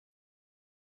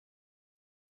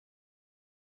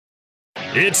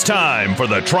It's time for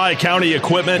the Tri-County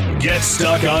Equipment Get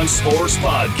Stuck on Sports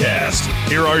podcast.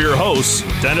 Here are your hosts,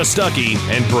 Dennis Stuckey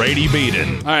and Brady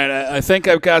Beaton. All right, I think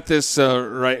I've got this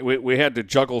right. We had to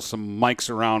juggle some mics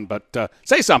around, but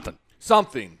say something.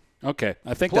 Something. Okay,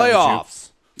 I think Playoffs.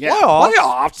 Yeah,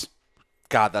 playoffs.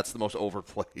 God, that's the most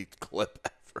overplayed clip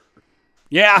ever.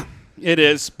 Yeah, it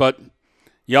is, but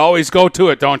you always go to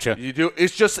it, don't you? You do.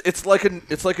 It's like an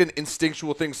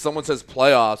instinctual thing. Someone says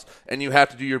playoffs, and you have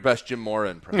to do your best Jim Mora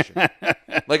impression.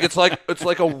 it's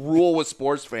like a rule with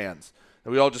sports fans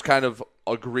that we all just kind of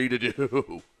agree to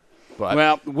do. But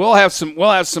well, we'll have some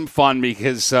fun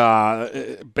because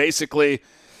basically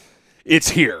it's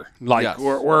here. Like yes.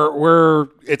 we're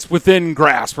it's within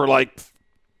grasp. We're like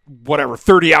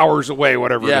 30 hours away,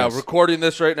 whatever it is. Yeah, recording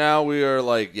this right now, we are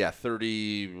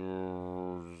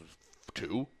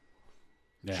 32.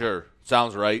 Yeah. Sure.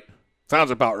 Sounds right.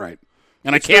 Sounds about right.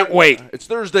 And I can't wait. It's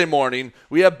Thursday morning.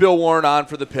 We have Bill Warren on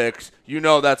for the picks. You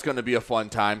know that's going to be a fun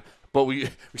time. But we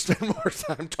spend more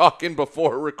time talking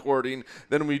before recording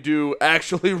than we do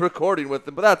actually recording with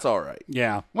them. But that's all right.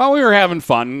 Yeah. Well, we were having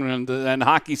fun, and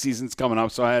hockey season's coming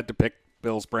up, so I had to pick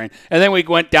Bill's brain. And then we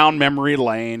went down memory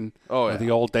lane. Oh, yeah.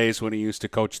 The old days when he used to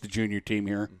coach the junior team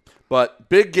here. But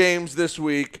big games this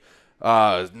week.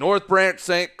 North Branch,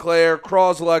 St. Clair,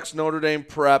 Croslex, Notre Dame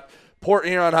Prep, Port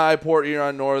Huron High, Port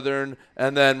Huron Northern,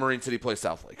 and then Marine City plays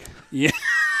South Lake. Yeah.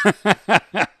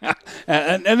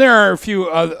 and there are a few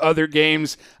other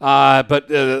games, but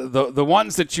the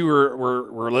ones that you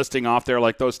were listing off there,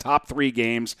 like those top three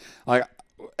games,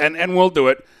 and we'll do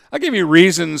it. I'll give you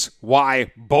reasons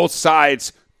why both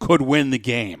sides could win the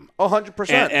game.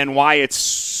 100%. And why it's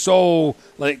so,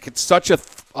 it's such a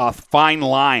fine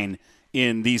line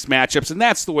in these matchups, and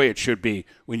that's the way it should be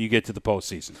when you get to the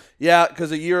postseason. Yeah,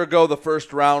 because a year ago the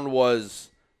first round was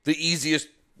the easiest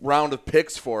round of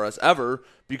picks for us ever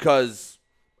because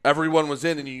everyone was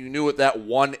in and you knew that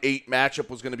 1-8 matchup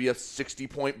was going to be a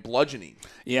 60-point bludgeoning.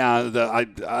 Yeah,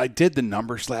 I did the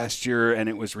numbers last year, and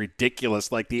it was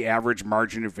ridiculous. Like the average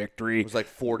margin of victory was like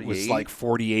 48. Was like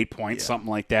 48 points, something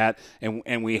like that.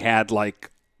 And we had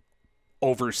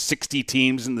over 60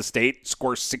 teams in the state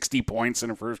score 60 points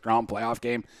in a first-round playoff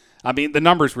game. I mean, the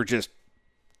numbers were just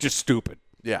stupid.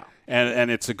 Yeah. And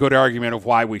it's a good argument of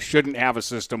why we shouldn't have a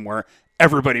system where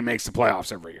everybody makes the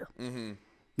playoffs every year. Mm-hmm.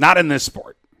 Not in this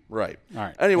sport. Right. All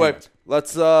right. Anyway, Anyways.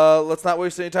 let's not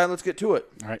waste any time. Let's get to it.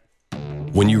 All right.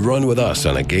 When you run with us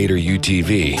on a Gator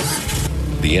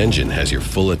UTV, the engine has your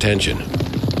full attention.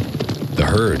 The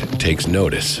herd takes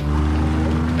notice.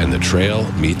 And the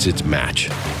trail meets its match.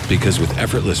 Because with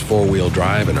effortless four-wheel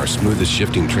drive and our smoothest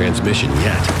shifting transmission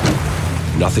yet,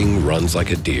 nothing runs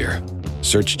like a deer.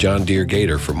 Search John Deere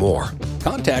Gator for more.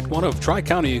 Contact one of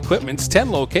Tri-County Equipment's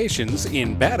 10 locations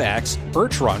in Bad Axe,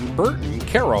 Birch Run, Burton,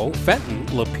 Caro, Fenton,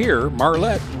 Lapeer,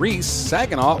 Marlette, Reese,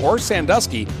 Saginaw, or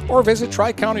Sandusky, or visit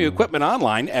Tri-County Equipment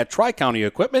online at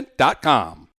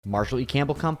tricountyequipment.com. Marshall E.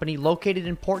 Campbell Company, located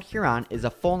in Port Huron, is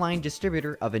a full-line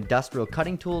distributor of industrial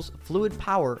cutting tools, fluid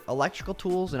power, electrical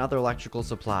tools, and other electrical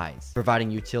supplies,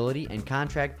 providing utility and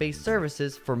contract-based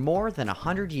services for more than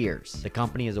 100 years. The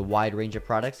company has a wide range of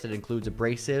products that includes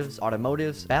abrasives,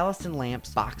 automotives, ballast and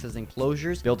lamps, boxes and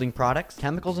closures, building products,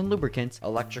 chemicals and lubricants,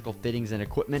 electrical fittings and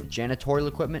equipment, janitorial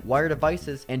equipment, wire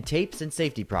devices, and tapes and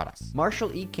safety products.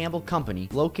 Marshall E. Campbell Company,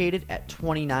 located at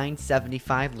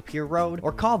 2975 Lapeer Road,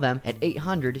 or call them at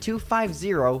 800-250-7520.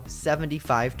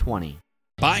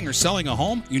 Buying or selling a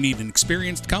home? You need an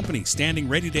experienced company standing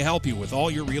ready to help you with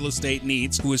all your real estate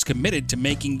needs, who is committed to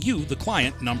making you the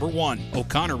client number one.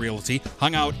 O'Connor Realty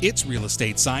hung out its real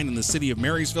estate sign in the city of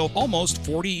Marysville almost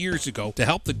 40 years ago to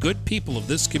help the good people of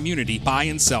this community buy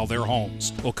and sell their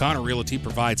homes. O'Connor Realty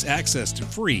provides access to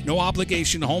free,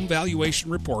 no-obligation home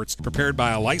valuation reports prepared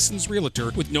by a licensed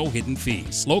realtor with no hidden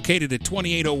fees. Located at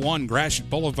 2801 Gratiot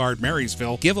Boulevard,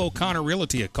 Marysville, give O'Connor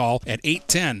Realty a call at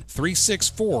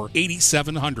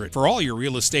 810-364-8700 for all your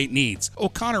real estate needs.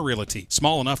 O'Connor Realty,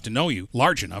 small enough to know you,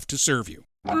 large enough to serve you.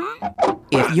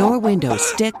 If your windows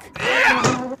stick,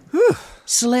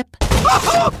 slip,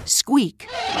 squeak,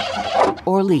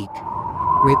 or leak,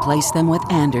 replace them with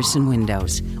Andersen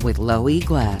Windows. With low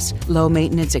E-glass, low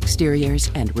maintenance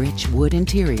exteriors, and rich wood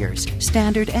interiors,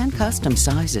 standard and custom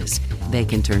sizes, they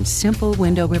can turn simple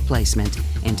window replacement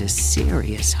into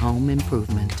serious home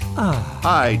improvement.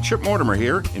 Hi, Chip Mortimer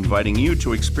here, inviting you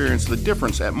to experience the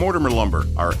difference at Mortimer Lumber.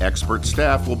 Our expert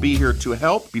staff will be here to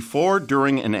help before,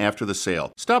 during, and after the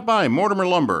sale. Stop by Mortimer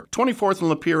Lumber, 24th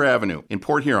and Lapeer Avenue in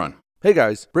Port Huron. Hey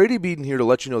guys, Brady Beaton here to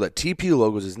let you know that TP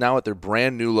Logos is now at their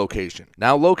brand new location.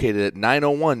 Now located at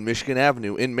 901 Michigan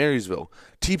Avenue in Marysville,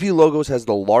 TP Logos has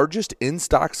the largest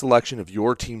in-stock selection of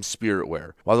your team's spirit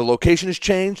wear. While the location has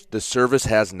changed, the service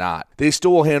has not. They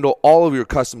still will handle all of your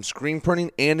custom screen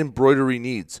printing and embroidery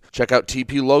needs. Check out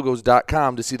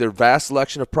tplogos.com to see their vast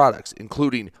selection of products,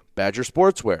 including Badger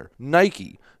Sportswear,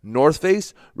 Nike, North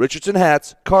Face, Richardson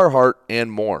hats, Carhartt,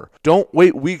 and more. Don't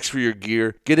wait weeks for your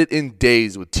gear. Get it in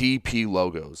days with TP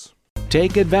Logos.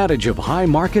 Take advantage of high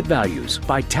market values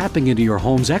by tapping into your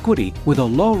home's equity with a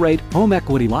low-rate home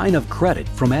equity line of credit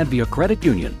from Advia Credit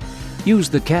Union. Use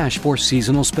the cash for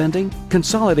seasonal spending,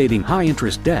 consolidating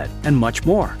high-interest debt, and much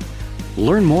more.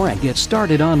 Learn more and get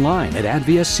started online at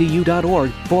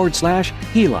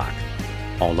adviacu.org/HELOC.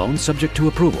 All loans subject to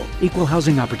approval. Equal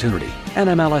housing opportunity.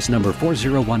 NMLS number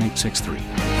 401863.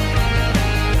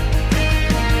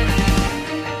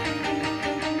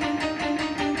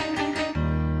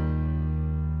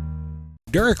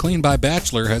 DuraClean by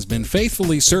Bachelor has been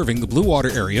faithfully serving the Blue Water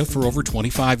area for over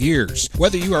 25 years.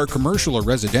 Whether you are commercial or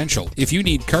residential, if you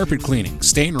need carpet cleaning,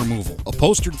 stain removal,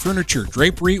 upholstered furniture,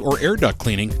 drapery, or air duct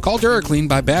cleaning, call DuraClean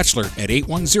by Bachelor at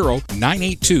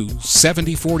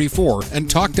 810-982-7044 and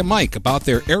talk to Mike about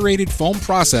their aerated foam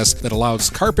process that allows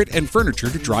carpet and furniture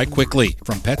to dry quickly.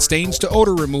 From pet stains to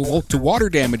odor removal to water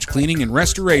damage cleaning and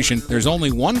restoration, there's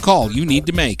only one call you need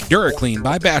to make. DuraClean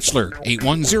by Bachelor,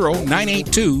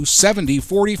 810-982-7044.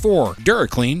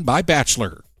 DuraClean by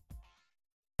Bachelor.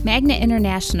 Magna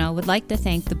International would like to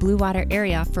thank the Blue Water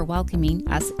area for welcoming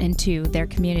us into their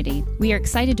community. We are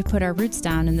excited to put our roots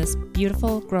down in this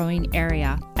beautiful, growing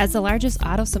area. As the largest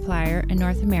auto supplier in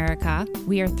North America,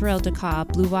 we are thrilled to call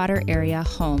Blue Water area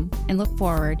home and look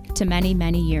forward to many,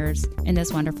 many years in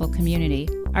this wonderful community.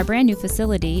 Our brand new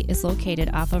facility is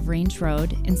located off of Range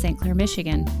Road in St. Clair,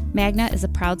 Michigan. Magna is a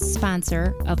proud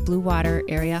sponsor of Blue Water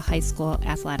Area High School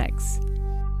athletics.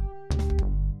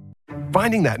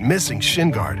 Finding that missing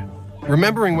shin guard,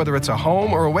 remembering whether it's a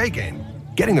home or away game,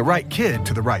 getting the right kid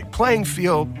to the right playing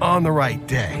field on the right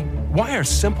day. Why are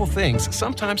simple things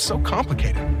sometimes so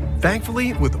complicated?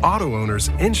 Thankfully, with auto owners,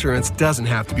 insurance doesn't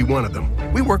have to be one of them.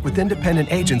 We work with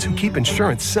independent agents who keep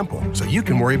insurance simple so you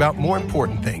can worry about more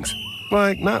important things,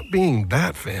 like not being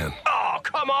that fan. Oh,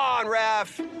 come on,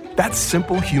 ref! That's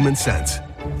simple human sense.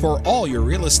 For all your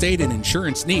real estate and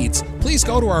insurance needs, please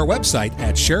go to our website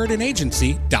at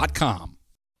SheridanAgency.com.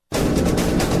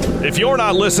 If you're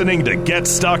not listening to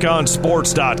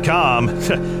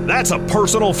GetStuckOnSports.com, that's a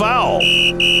personal foul.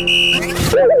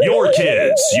 Your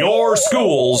kids, your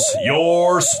schools,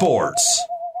 your sports.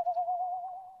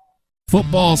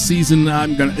 Football season,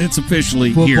 it's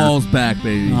officially here. Football's back,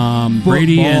 baby.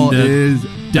 Brady Football and is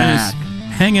Dennis back.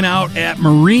 hanging out at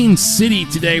Marine City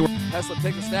today. Heslop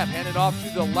takes a snap, handed off to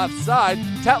the left side.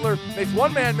 Tetler makes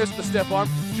one man miss the stiff arm,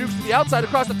 jukes to the outside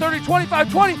across the 30,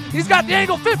 25, 20. He's got the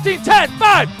angle, 15, 10,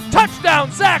 5.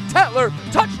 Touchdown, Zach Tetler.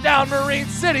 Touchdown, Marine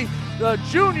City. The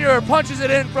junior punches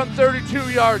it in from 32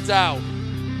 yards out.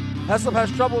 Heslop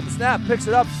has trouble with the snap, picks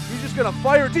it up. He's just going to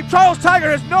fire deep. Charles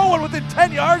Tiger has no one within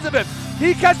 10 yards of him.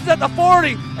 He catches at the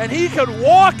 40, and he could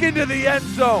walk into the end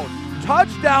zone.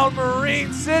 Touchdown,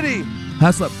 Marine City.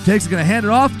 Heslop takes it, going to hand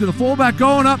it off to the fullback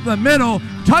going up the middle.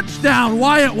 Touchdown,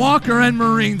 Wyatt Walker and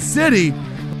Marine City.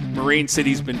 Marine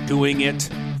City's been doing it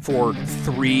for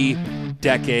 3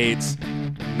 decades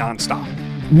nonstop.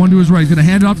 One to his right. He's going to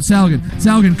hand it off to Saligan.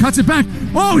 Saligan cuts it back.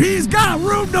 Oh, he's got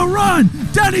room to run.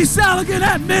 Denny Saligan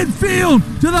at midfield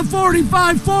to the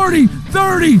 45-40,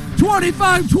 30,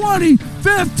 25-20,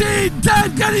 15,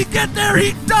 10. Can he get there?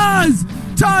 He does.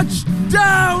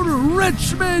 Touchdown,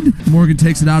 Richmond. Morgan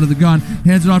takes it out of the gun,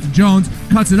 hands it off to Jones,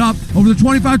 cuts it up over the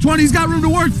 25-20. He's got room to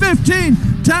work. 15,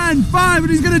 10, 5, and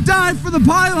he's going to dive for the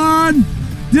pylon.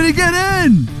 Did he get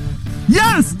in?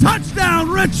 Yes,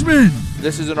 touchdown, Richmond.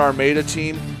 This is an Armada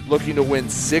team looking to win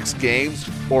 6 games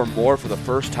or more for the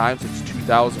first time since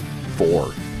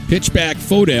 2004. Pitch back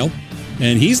Fodale,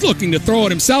 and he's looking to throw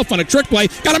it himself on a trick play.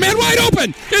 Got a man wide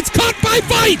open. It's caught by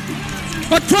Veit.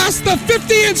 Across the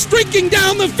 50 and streaking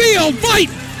down the field. Veit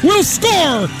will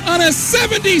score on a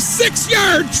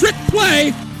 76-yard trick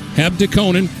play. Heb to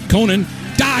Conan. Conan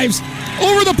dives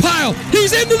over the pile.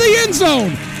 He's into the end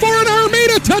zone for an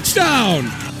Armada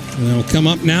touchdown. They'll come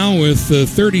up now with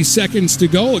 30 seconds to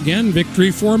go. Again,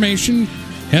 victory formation.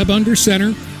 Heb under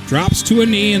center. Drops to a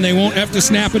knee, and they won't have to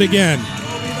snap it again.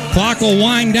 Clock will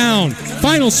wind down.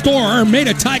 Final score,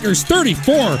 Armada Tigers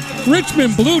 34,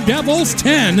 Richmond Blue Devils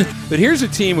 10. But here's a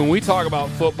team, when we talk about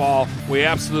football, we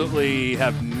absolutely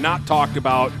have not talked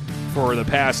about for the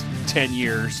past 10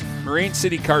 years. Marine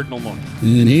City Cardinal Mooney.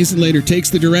 And Hazenlater takes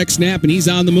the direct snap, and he's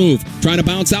on the move. Trying to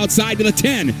bounce outside to the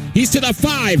 10. He's to the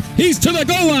 5. He's to the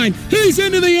goal line. He's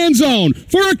into the end zone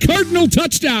for a Cardinal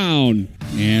touchdown.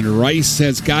 And Rice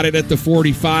has got it at the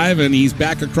 45, and he's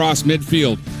back across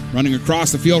midfield. Running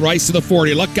across the field, Rice to the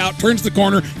 40. Look out, turns the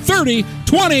corner. 30,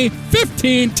 20,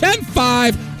 15, 10,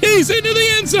 5. He's into the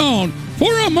end zone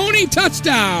for a Mooney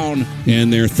touchdown.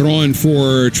 And they're throwing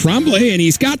for Tremblay, and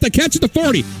he's got the catch at the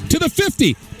 40, to the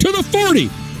 50, to the 40,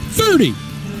 30,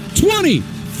 20,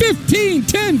 15,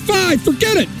 10, 5.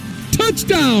 Forget it.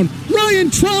 Touchdown, Ryan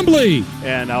Tremblay.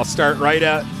 And I'll start right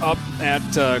up at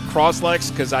Croslex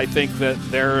because I think that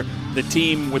they're the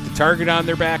team with the target on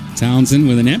their back. Townsend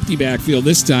with an empty backfield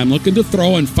this time, looking to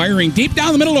throw and firing deep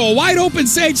down the middle to a wide open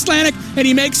Sage Slanik, and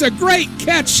he makes a great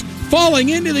catch, falling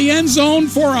into the end zone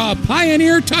for a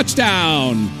Pioneer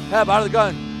touchdown. Heb out of the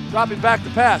gun, dropping back to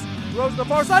pass, throws to the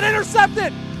far side,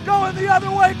 intercepted, going the other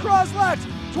way, Croslex,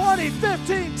 20,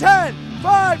 15, 10,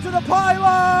 5 to the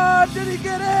pylon. Did he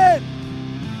get in?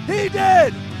 He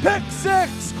did. Pick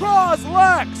 6,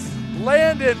 Croslex.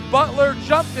 Landon Butler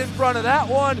jumped in front of that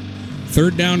one.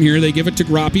 Third down here, they give it to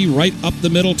Groppe right up the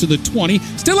middle to the 20.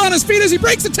 Still on his feet as he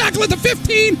breaks the tackle at the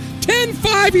 15.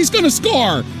 10-5, he's going to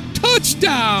score.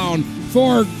 Touchdown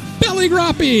for Billy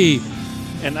Groppe.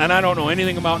 And I don't know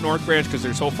anything about North Branch because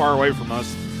they're so far away from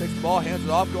us. Takes the ball, hands it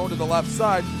off, going to the left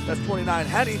side. That's 29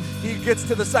 Henny. He gets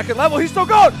to the second level. He's still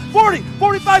going. 40,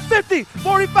 45, 50,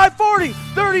 45, 40,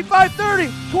 35,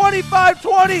 30, 25,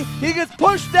 20. He gets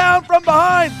pushed down from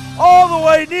behind all the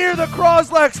way near the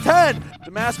Croslex 10.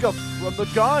 Damasco from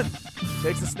the gun.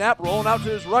 Takes the snap, rolling out to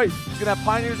his right. He's going to have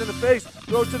Pioneers in the face.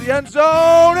 Throws to the end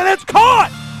zone, and it's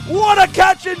caught! What a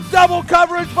catch in double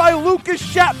coverage by Lucas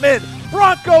Chapman.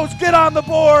 Broncos get on the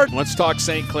board. Let's talk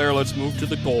St. Clair. Let's move to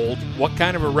the gold. What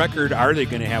kind of a record are they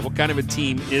going to have? What kind of a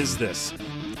team is this?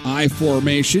 I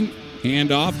formation,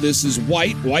 handoff. This is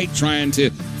White. White trying to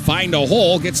find a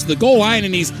hole, gets to the goal line,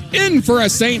 and he's in for a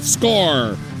Saints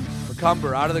score.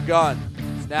 McCumber out of the gun.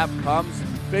 Snap comes,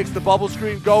 fakes the bubble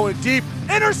screen, going deep.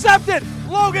 Intercepted!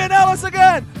 Logan Ellis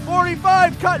again!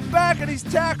 45, cutting back, and he's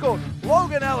tackled.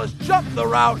 Logan Ellis jumped the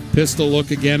route. Pistol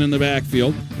look again in the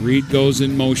backfield. Reed goes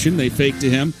in motion. They fake to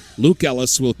him. Luke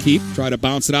Ellis will keep. Try to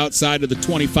bounce it outside to the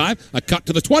 25. A cut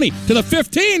to the 20, to the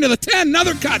 15, to the 10.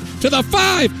 Another cut to the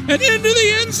 5, and into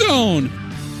the end zone.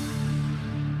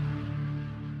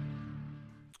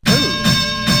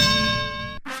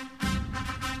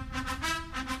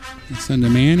 Send a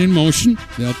man in motion.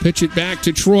 They'll pitch it back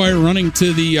to Troy, running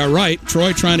to the right.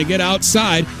 Troy trying to get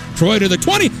outside. Troy to the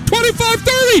 20, 25,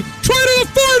 30. Troy to the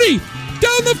 40.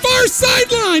 Down the far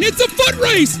sideline. It's a foot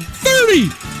race. 30,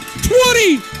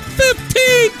 20,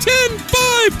 15, 10,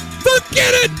 5.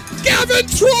 Forget it. Gavin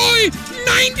Troy,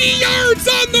 90 yards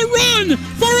on the run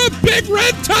for a big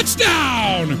red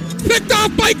touchdown. Picked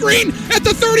off by Green at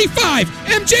the 35.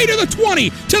 MJ to the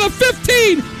 20, to the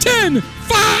 15, 10,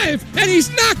 5, and he's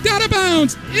knocked out of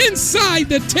bounds inside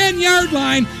the 10-yard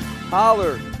line.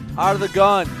 Holler out of the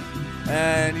gun,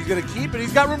 and he's going to keep it.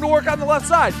 He's got room to work on the left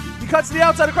side. He cuts to the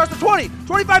outside across the 20,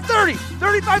 25, 30,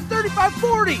 35, 35,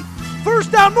 40.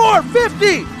 First down more,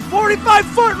 50,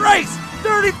 45-foot race,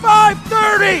 35,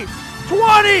 30,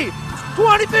 20,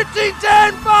 20, 15,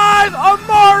 10, 5.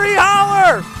 Amari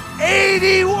Holler,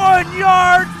 81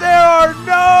 yards. There are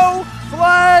no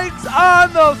flags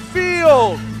on the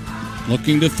field.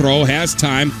 Looking to throw, has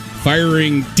time,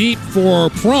 firing deep for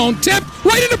Prone, tipped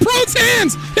right into Prone's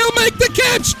hands. He'll make the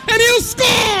catch, and he'll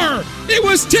score. It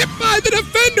was tipped by the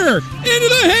defender into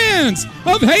the hands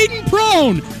of Hayden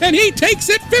Prone, and he takes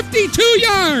it 52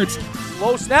 yards.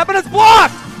 Low snap, and it's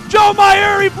blocked. Joe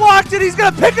Myeri blocked it. He's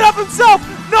going to pick it up himself.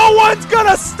 No one's going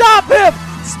to stop him.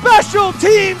 Special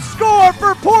team score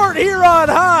for Port Huron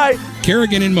High.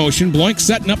 Kerrigan in motion. Bloink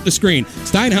setting up the screen.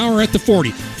 Steinhauer at the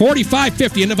 40. 45,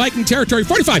 50 into Viking territory.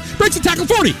 45. Breaks the tackle.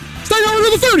 40. Steinhauer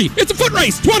to the 30. It's a foot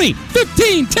race. 20,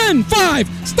 15, 10, 5.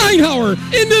 Steinhauer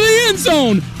into the end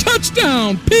zone.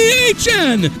 Touchdown.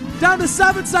 PHN. Down to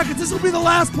 7 seconds. This will be the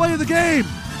last play of the game.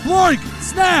 Bloink.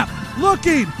 Snap.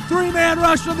 Looking. 3-man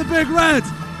rush from the Big Reds.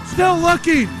 Still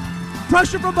looking.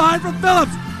 Pressure from behind from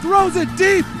Phillips. Throws it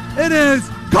deep. It is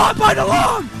caught by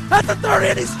DeLong at the 30,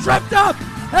 and he's tripped up.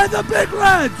 And the Big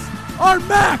Reds are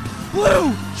MAC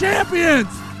Blue champions.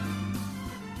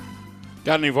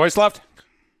 Got any voice left?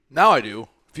 Now I do.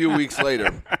 A few weeks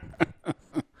later.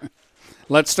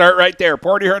 Let's start right there.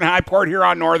 Port Huron High, Port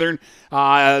Huron Northern.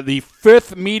 The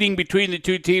 5th meeting between the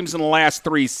two teams in the last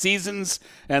 3 seasons,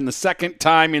 and the 2nd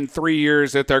time in 3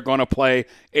 years that they're going to play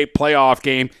a playoff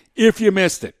game. If you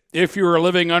missed it, if you were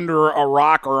living under a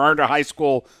rock or aren't a high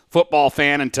school football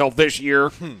fan until this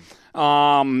year.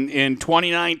 In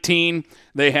 2019,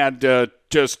 they had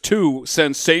just 2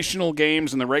 sensational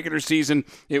games in the regular season.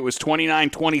 It was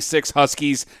 29-26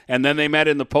 Huskies, and then they met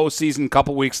in the postseason a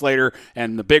couple weeks later,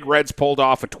 and the Big Reds pulled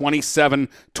off a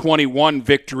 27-21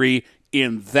 victory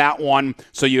in that one.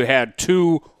 So you had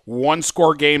 2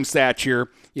 one-score games that year.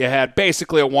 You had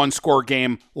basically a one-score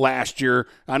game last year.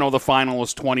 I know the final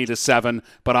was 20-7,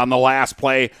 but on the last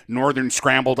play, Northern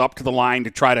scrambled up to the line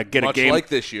to try to get Much a game like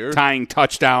this year. tying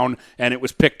touchdown, and it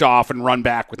was picked off and run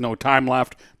back with no time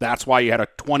left. That's why you had a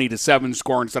 20-7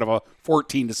 score instead of a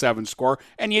 14-7 score,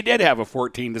 and you did have a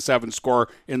 14-7 score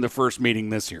in the first meeting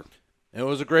this year. It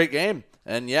was a great game,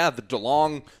 and yeah, the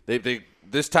DeLong they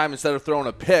this time instead of throwing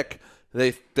a pick,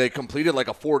 They completed like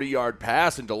a 40-yard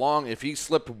pass, and DeLong, if he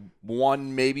slipped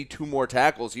 1, maybe 2 more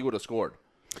tackles, he would have scored.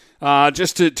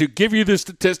 Just to give you the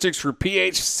statistics for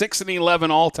PH, 6-11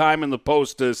 all-time in the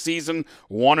postseason,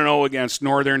 1-0 against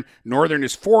Northern. Northern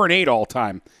is 4-8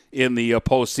 all-time in the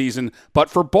postseason. But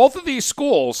for both of these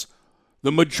schools,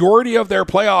 the majority of their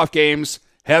playoff games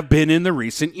have been in the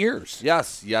recent years.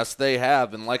 Yes, they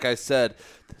have. And like I said,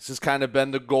 this has kind of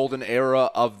been the golden era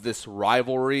of this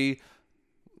rivalry.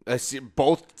 I see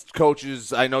both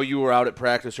coaches. I know you were out at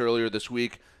practice earlier this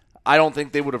week. I don't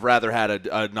think they would have rather had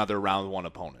another round 1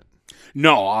 opponent.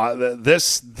 No,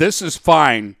 this is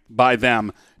fine by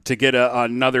them to get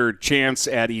another chance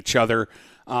at each other.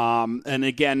 And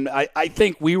again, I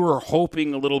think we were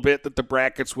hoping a little bit that the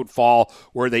brackets would fall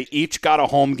where they each got a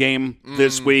home game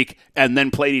this week and then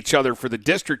played each other for the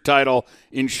district title,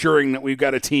 ensuring that we've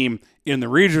got a team in the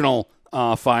regional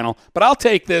final. But I'll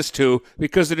take this too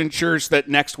because it ensures that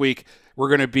next week we're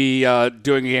going to be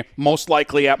doing a game most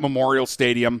likely at Memorial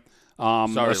Stadium.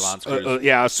 Sorry, Lance Cruz.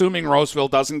 Assuming Roseville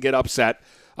doesn't get upset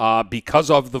because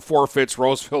of the forfeits.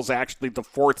 Roseville's actually the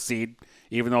 4th seed,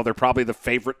 even though they're probably the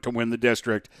favorite to win the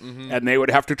district, and they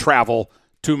would have to travel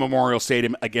to Memorial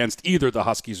Stadium against either the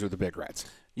Huskies or the Big Reds.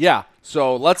 Yeah,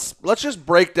 so let's just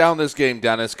break down this game,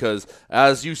 Dennis, because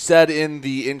as you said in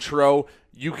the intro,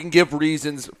 you can give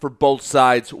reasons for both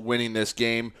sides winning this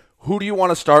game. Who do you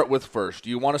want to start with first? Do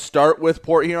you want to start with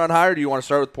Port Huron High, or do you want to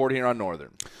start with Port Huron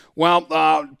Northern? Well,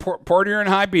 Port Huron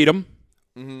High beat them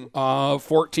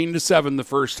 14-7 the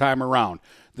first time around.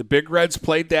 The Big Reds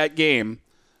played that game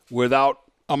without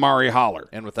Amari Holler.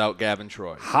 And without Gavin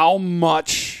Troy. How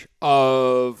much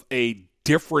of a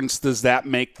difference does that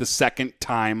make the second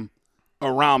time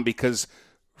around? Because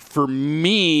for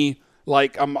me,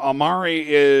 like Amari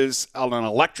is an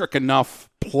electric enough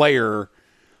player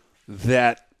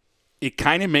that it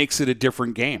kind of makes it a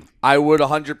different game. I would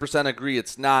 100% agree.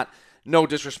 It's not, no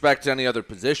disrespect to any other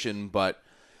position, but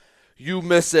you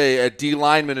miss a D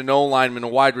lineman, an O lineman, a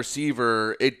wide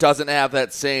receiver, it doesn't have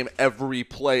that same every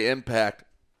play impact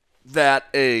that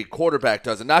a quarterback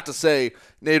does. And not to say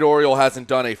Nate Oriole hasn't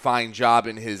done a fine job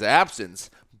in his absence,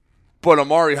 but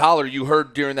Amari Holler, you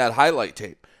heard during that highlight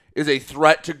tape, is a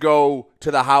threat to go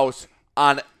to the house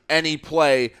on any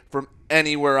play from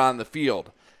anywhere on the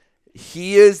field.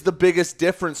 He is the biggest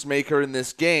difference maker in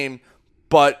this game,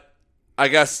 but I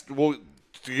guess we'll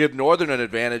give Northern an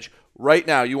advantage. Right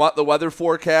now, you want the weather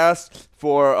forecast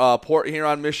for Port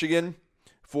Huron, Michigan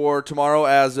for tomorrow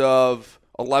as of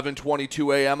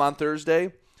 11:22 a.m. on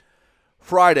Thursday.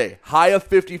 Friday, high of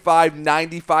 55,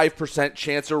 95%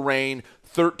 chance of rain,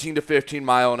 13 to 15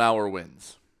 mile an hour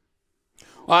winds.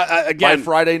 Again, by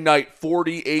Friday night,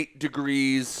 48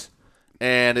 degrees,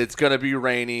 and it's going to be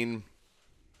raining.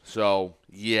 So,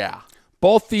 yeah.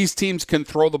 Both these teams can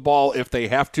throw the ball if they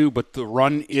have to, but the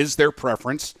run is their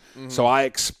preference. So I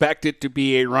expect it to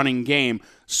be a running game.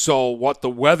 So what the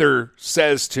weather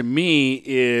says to me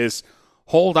is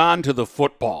hold on to the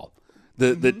football.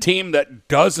 The team that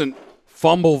doesn't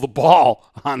fumble the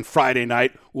ball on Friday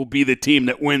night will be the team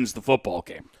that wins the football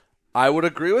game. I would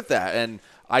agree with that. And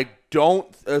I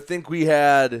don't think we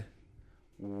had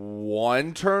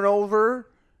one turnover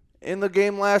in the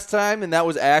game last time, and that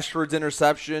was Ashford's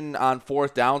interception on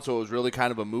 4th down, so it was really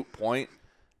kind of a moot point.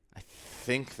 I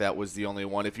think that was the only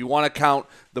one. If you want to count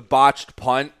the botched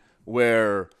punt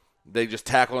where they just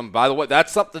tackle him, by the way,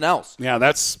 that's something else. Yeah,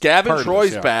 that's Gavin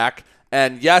Troy's back,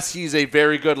 and yes, he's a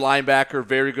very good linebacker,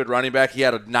 very good running back. He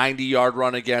had a 90-yard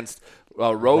run against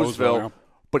Roseville,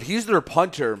 but he's their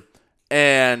punter,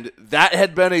 and that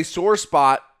had been a sore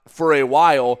spot for a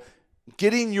while.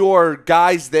 Getting your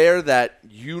guys there that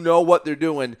you know what they're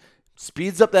doing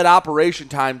speeds up that operation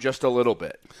time just a little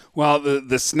bit. Well,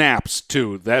 the snaps,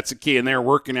 too, that's a key, and they were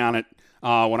working on it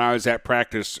when I was at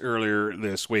practice earlier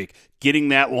this week. Getting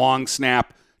that long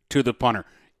snap to the punter.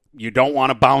 You don't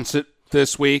want to bounce it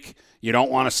this week. You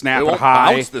don't want to snap it it won't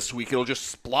high. Bounce this week. It'll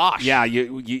just splosh. Yeah,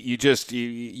 you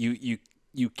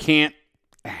can't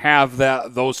have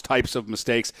those types of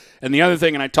mistakes. And the other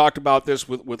thing, and I talked about this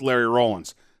with Larry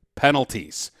Rollins,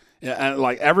 penalties. And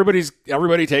like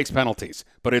everybody takes penalties,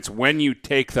 but it's when you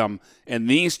take them. And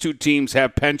these two teams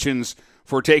have penchants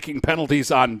for taking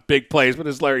penalties on big plays. But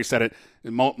as Larry said it,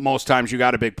 most times you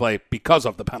got a big play because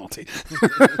of the penalty.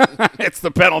 It's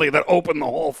the penalty that opened the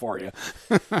hole for you.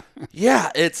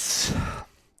 Yeah,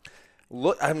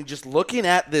 I'm just looking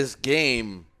at this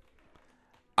game.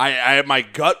 I my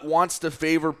gut wants to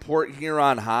favor Port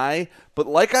Huron high, but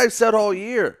like I've said all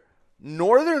year,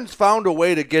 Northern's found a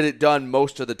way to get it done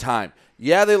most of the time.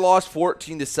 Yeah, they lost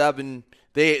 14-7.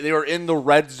 They were in the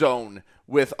red zone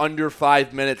with under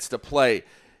 5 minutes to play.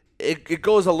 It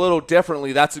goes a little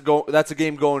differently. That's a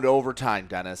game going to overtime,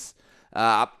 Dennis.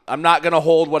 I'm not going to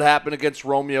hold what happened against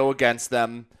Romeo against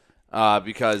them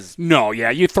because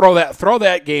you throw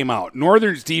that game out.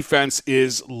 Northern's defense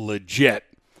is legit,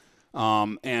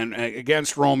 and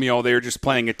against Romeo, they're just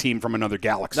playing a team from another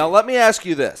galaxy. Now let me ask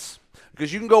you this,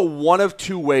 because you can go one of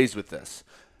two ways with this,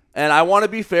 and I want to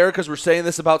be fair because we're saying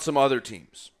this about some other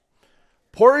teams.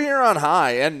 Port Huron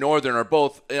High and Northern are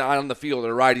both on the field.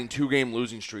 They're riding 2-game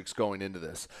losing streaks going into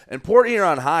this. And Port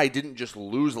Huron High didn't just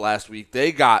lose last week.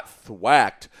 They got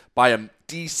thwacked by a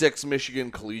D6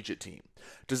 Michigan collegiate team.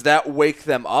 Does that wake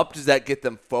them up? Does that get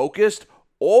them focused?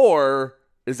 Or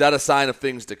is that a sign of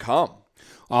things to come?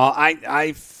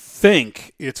 I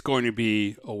think it's going to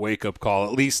be a wake-up call.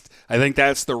 At least I think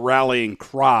that's the rallying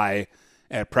cry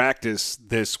at practice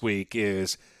this week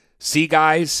is, see,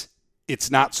 guys,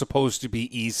 it's not supposed to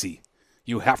be easy.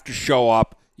 You have to show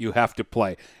up. You have to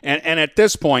play. And at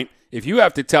this point, if you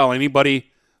have to tell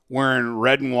anybody wearing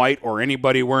red and white or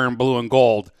anybody wearing blue and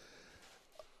gold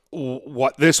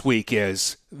what this week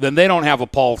is, then they don't have a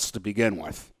pulse to begin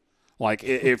with. Like,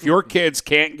 if your kids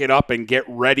can't get up and get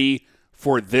ready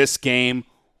for this game,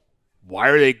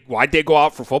 why'd they go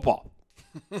out for football?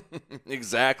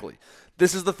 Exactly.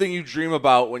 This is the thing you dream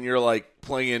about when you're like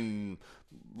playing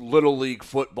Little League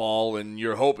football and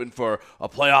you're hoping for a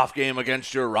playoff game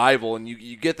against your rival, and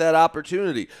you get that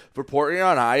opportunity. For Port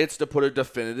Huron High, it's to put a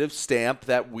definitive stamp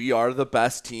that we are the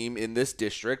best team in this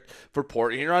district. For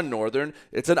Port Huron Northern,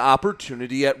 it's an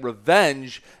opportunity at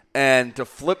revenge and to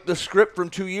flip the script from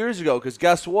 2 years ago, because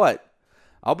guess what?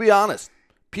 I'll be honest.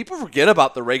 People forget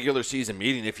about the regular season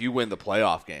meeting if you win the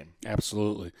playoff game.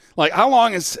 Absolutely. Like, how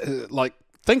long is,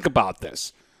 think about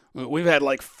this. We've had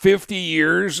 50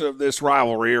 years of this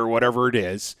rivalry or whatever it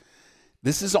is.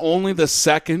 This is only the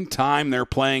second time they're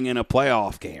playing in a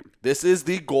playoff game. This is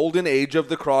the golden age of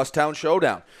the Crosstown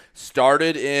Showdown.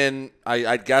 Started in,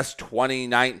 I guess,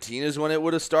 2019 is when it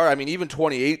would have started. I mean, even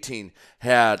 2018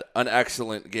 had an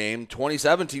excellent game.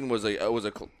 2017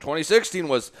 2016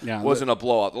 wasn't a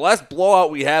blowout. The last blowout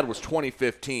we had was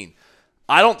 2015.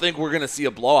 I don't think we're going to see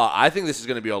a blowout. I think this is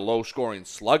going to be a low-scoring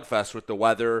slugfest with the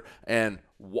weather and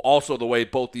also the way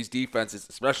both these defenses,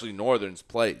 especially Northern's,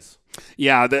 plays.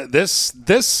 Yeah, this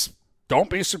don't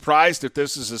be surprised if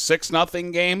this is a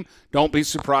 6-0 game. Don't be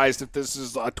surprised if this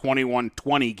is a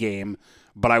 21-20 game,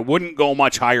 but I wouldn't go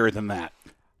much higher than that.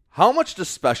 How much does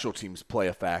special teams play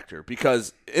a factor?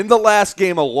 Because in the last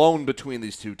game alone between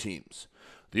these two teams,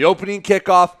 the opening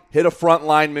kickoff hit a front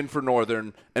lineman for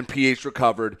Northern, and PH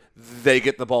recovered. They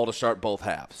get the ball to start both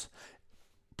halves.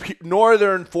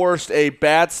 Northern forced a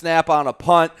bad snap on a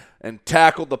punt and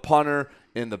tackled the punter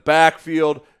in the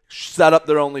backfield, set up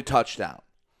their only touchdown.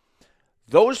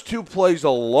 Those two plays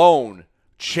alone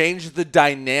changed the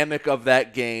dynamic of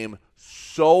that game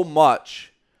so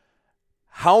much.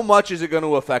 How much is it going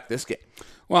to affect this game?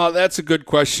 Well, that's a good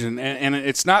question, and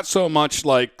it's not so much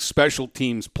like special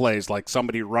teams plays, like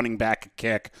somebody running back a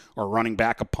kick or running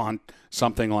back a punt,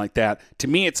 something like that. To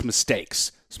me, it's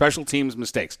mistakes, special teams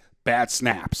mistakes, bad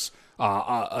snaps,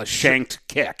 a shanked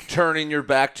kick. Turning your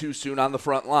back too soon on the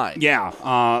front line. Yeah,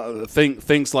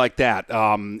 things like that.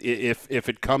 If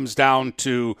it comes down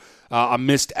to a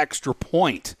missed extra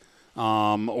point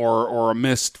or a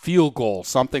missed field goal,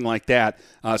 something like that,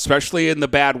 especially in the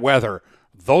bad weather,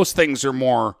 those things are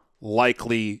more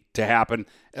likely to happen.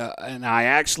 And I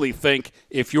actually think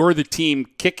if you're the team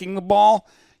kicking the ball,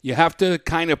 you have to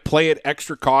kind of play it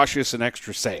extra cautious and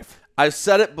extra safe. I've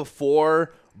said it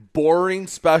before, boring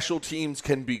special teams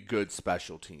can be good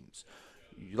special teams.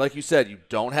 Like you said, you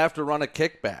don't have to run a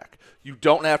kickback. You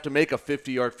don't have to make a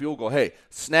 50-yard field goal. Hey,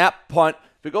 snap, punt.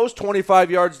 If it goes 25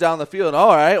 yards down the field,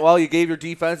 all right, well, you gave your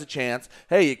defense a chance.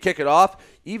 Hey, you kick it off.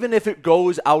 Even if it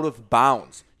goes out of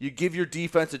bounds, you give your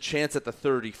defense a chance at the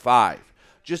 35.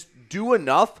 Just do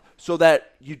enough so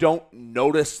that you don't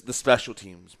notice the special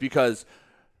teams. Because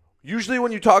usually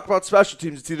when you talk about special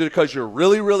teams, it's either because you're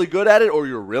really, really good at it or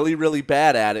you're really, really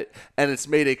bad at it, and it's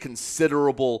made a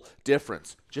considerable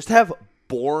difference. Just have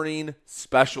boring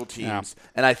special teams,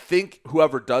 and I think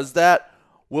whoever does that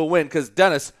will win. Because,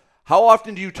 Dennis, how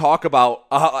often do you talk about,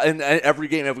 in every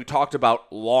game have we talked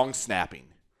about long snapping?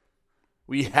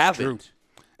 We haven't. True.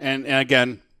 And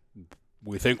again,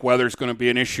 we think weather's going to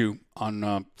be an issue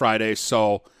on Friday,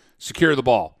 so secure the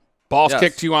ball. Ball's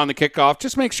kicked to you on the kickoff.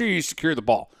 Just make sure you secure the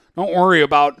ball. Don't worry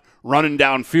about running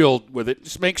downfield with it.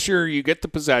 Just make sure you get the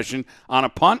possession on a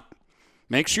punt.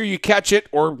 Make sure you catch it,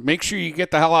 or make sure you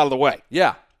get the hell out of the way.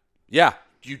 Yeah.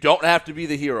 You don't have to be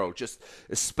the hero. Just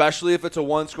especially if it's a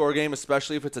one-score game,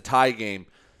 especially if it's a tie game,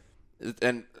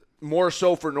 and more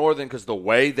so for Northern because the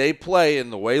way they play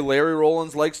and the way Larry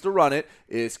Rollins likes to run it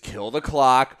is kill the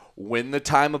clock, win the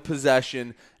time of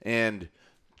possession, and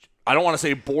I don't want to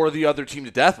say bore the other team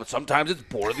to death, but sometimes it's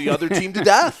bore the other team to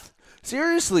death.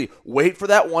 Seriously, wait for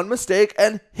that one mistake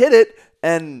and hit it,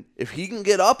 and if he can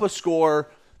get up a score,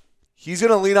 he's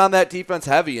going to lean on that defense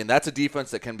heavy, and that's a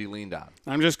defense that can be leaned on.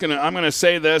 I'm going to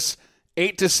say this: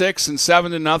 8-6 and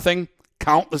 7-0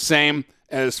 count the same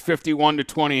as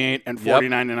 51-28 and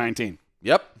 49-19.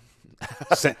 Yep.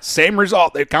 Same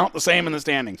result. They count the same in the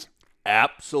standings.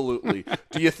 Absolutely.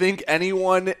 Do you think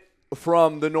anyone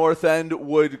from the North End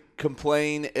would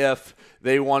complain if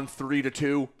they won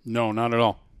 3-2? No, not at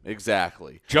all.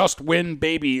 Exactly. Just win,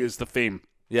 baby, is the theme.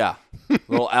 Yeah.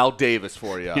 Little Al Davis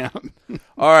for you. Yeah.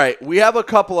 All right. We have a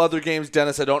couple other games,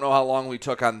 Dennis. I don't know how long we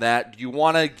took on that. Do you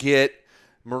want to get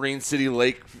Marine City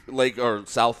Lake or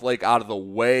South Lake out of the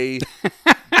way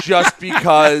just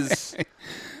because,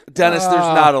 Dennis, there's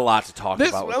not a lot to talk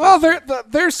about. Well,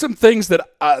 there's some things that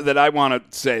I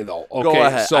want to say, though. Okay, go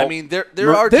ahead. So I mean,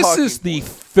 there are this is the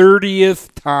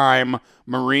 30th time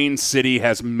Marine City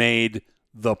has made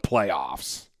the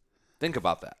playoffs. Think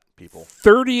about that, people.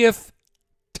 30th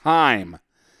time.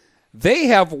 They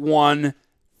have won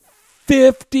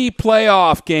 50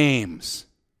 playoff games.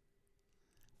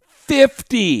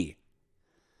 50.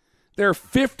 They're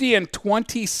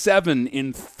 50-27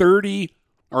 in 30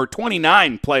 or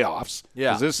 29 playoffs.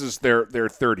 Yeah. This is their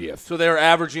 30th. So they're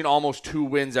averaging almost 2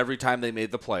 wins every time they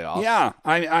made the playoffs. Yeah.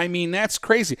 I mean, that's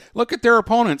crazy. Look at their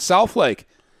opponent, South Lake.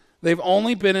 They've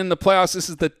only been in the playoffs. This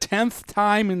is the 10th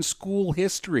time in school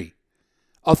history.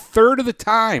 A third of the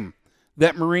time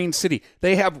that Marine City.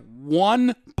 They have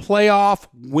 1 playoff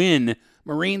win.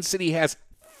 Marine City has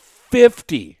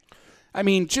 50. I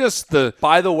mean, just the...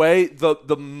 By the way,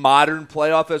 the modern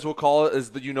playoff, as we'll call it,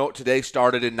 as you know it today,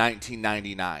 started in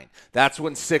 1999. That's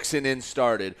when 6-in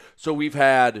started. So we've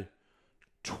had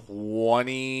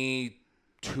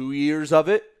 22 years of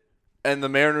it, and the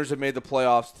Mariners have made the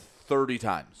playoffs 30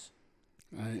 times.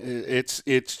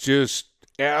 It's just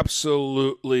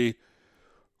absolutely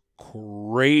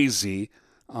crazy.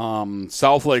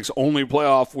 South Lake's only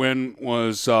playoff win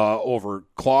was over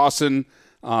Clawson.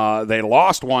 They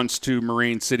lost once to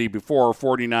Marine City before,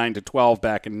 49-12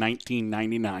 back in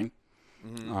 1999.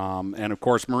 Mm-hmm. And, of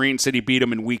course, Marine City beat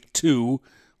them in Week 2,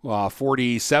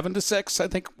 47-6, I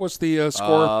think was the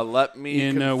score. Let me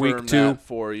in confirm Week 2 that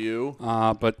for you. Week 2,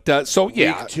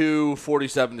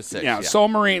 47-6. Yeah, so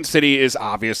Marine City is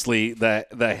obviously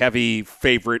the heavy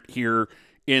favorite here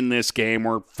in this game.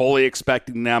 We're fully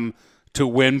expecting them to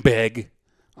win big.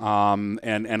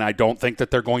 And I don't think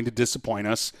that they're going to disappoint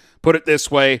us. Put it this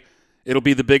way, it'll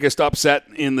be the biggest upset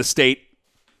in the state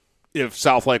if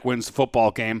South Lake wins the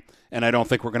football game, and I don't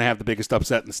think we're going to have the biggest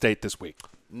upset in the state this week.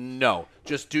 No.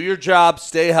 Just do your job,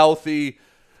 stay healthy.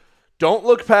 Don't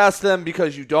look past them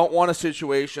because you don't want a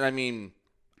situation. I mean,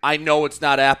 I know it's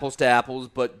not apples to apples,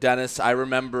 but Dennis, I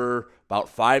remember about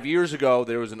 5 years ago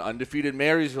there was an undefeated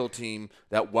Marysville team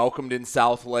that welcomed in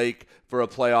South Lake for a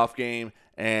playoff game,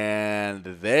 and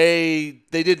they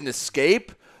didn't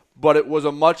escape, but it was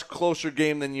a much closer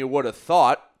game than you would have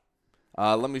thought.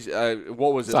 Let me see.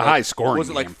 What was it? It's a high scoring Was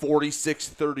it like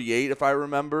 46-38 if I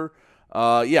remember?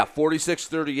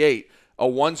 46-38. A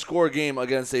one-score game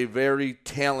against a very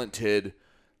talented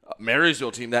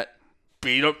Marysville team that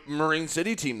beat a Marine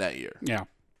City team that year. Yeah.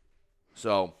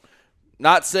 So,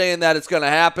 not saying that it's going to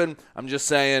happen. I'm just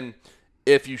saying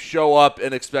if you show up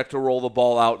and expect to roll the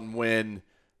ball out and win,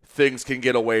 things can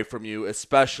get away from you,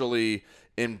 especially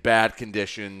in bad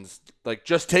conditions. Like,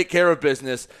 just take care of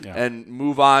business and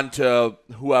move on to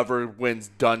whoever wins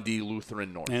Dundee,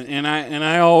 Lutheran, North. And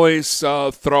I always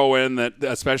throw in that,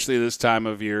 especially this time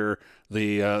of year,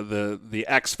 the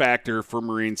X factor for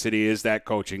Marine City is that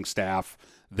coaching staff.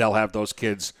 They'll have those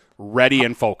kids ready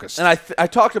and focused. And I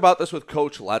talked about this with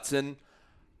Coach Letson.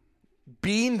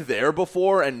 being there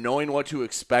before and knowing what to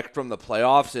expect from the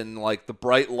playoffs and, like, the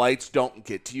bright lights don't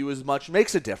get to you as much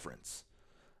makes a difference.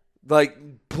 Like,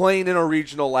 playing in a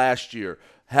regional last year,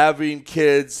 having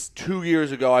kids 2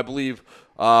 years ago, I believe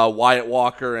Wyatt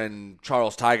Walker and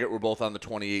Charles Tigert were both on the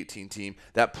 2018 team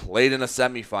that played in a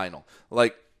semifinal.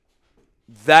 Like,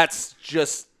 that's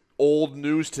just old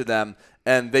news to them,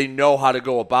 and they know how to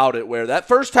go about it, where that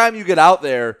first time you get out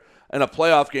there in a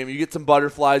playoff game, you get some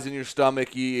butterflies in your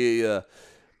stomach. You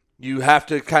have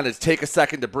to kind of take a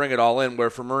second to bring it all in, where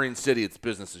for Marine City, it's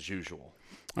business as usual.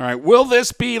 All right, will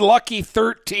this be lucky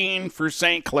 13 for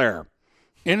St. Clair?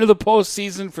 Into the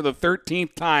postseason for the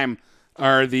 13th time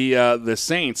are the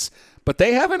Saints, but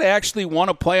they haven't actually won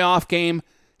a playoff game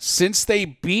since they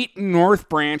beat North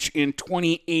Branch in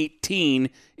 2018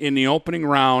 in the opening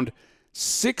round.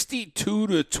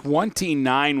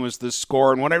 62-29 was the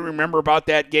score. And what I remember about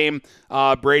that game,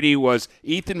 Brady, was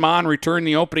Ethan Mon returned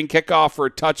the opening kickoff for a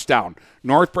touchdown.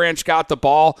 North Branch got the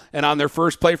ball, and on their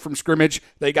first play from scrimmage,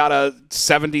 they got a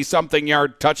 70-something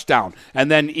yard touchdown.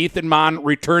 And then Ethan Mon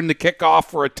returned the kickoff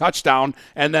for a touchdown,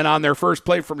 and then on their first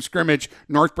play from scrimmage,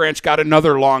 North Branch got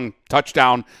another long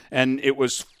touchdown, and it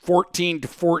was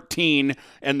 14-14,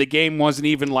 and the game wasn't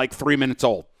even like 3 minutes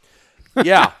old.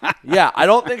 Yeah. I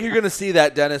don't think you're going to see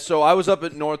that, Dennis. So I was up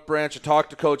at North Branch. I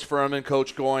talked to Coach Furman,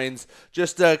 Coach Goins,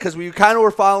 just because we kind of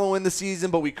were following the season,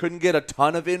 but we couldn't get a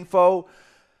ton of info.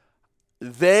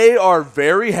 They are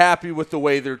very happy with the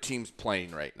way their team's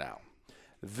playing right now.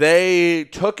 They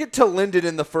took it to Linden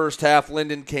in the first half.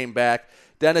 Linden came back.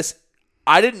 Dennis,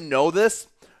 I didn't know this.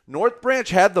 North Branch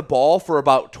had the ball for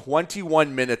about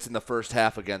 21 minutes in the first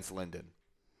half against Linden.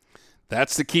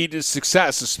 That's the key to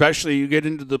success, especially you get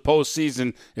into the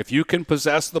postseason. If you can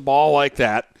possess the ball like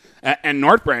that, and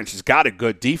North Branch has got a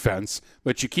good defense,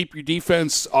 but you keep your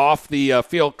defense off the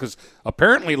field, because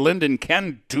apparently Linden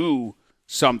can do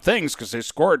some things, because they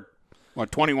scored,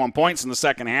 21 points in the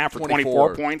second half, or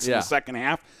 24 points in the second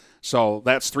half. So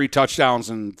that's 3 touchdowns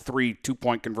and 3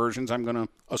 2-point conversions, I'm going to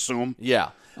assume. Yeah.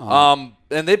 And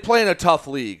they play in a tough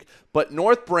league. But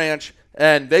North Branch,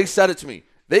 and they said it to me,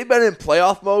 they've been in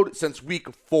playoff mode since week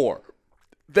 4.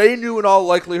 They knew in all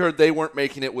likelihood they weren't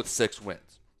making it with 6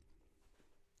 wins.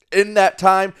 In that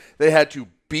time, they had to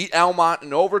beat Almont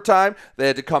in overtime. They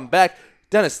had to come back.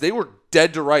 Dennis, they were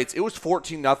dead to rights. It was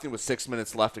 14-0 with 6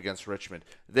 minutes left against Richmond.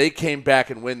 They came back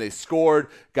and win. They scored,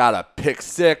 got a pick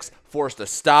 6, forced a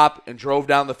stop, and drove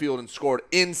down the field and scored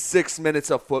in 6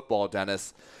 minutes of football,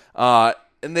 Dennis. And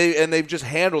they've just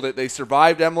handled it. They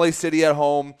survived Emily City at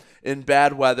home in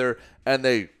bad weather, and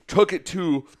they took it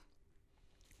to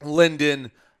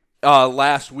Linden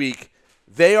last week.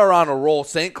 They are on a roll.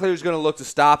 St. Clair's going to look to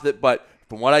stop it, but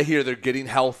from what I hear, they're getting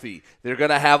healthy. They're going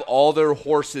to have all their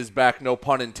horses back, no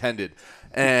pun intended.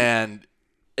 And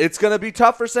it's going to be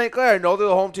tough for St. Clair. I know they're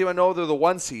the home team. I know they're the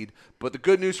 1 seed. But the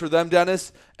good news for them,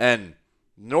 Dennis, and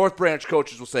North Branch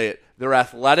coaches will say it, they're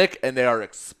athletic and they are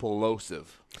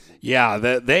explosive. Yeah,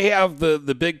 they have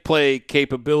the big play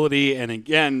capability, and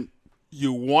again,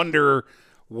 you wonder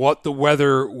what the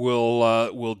weather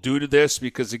will do to this,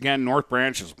 because again, North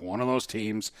Branch is one of those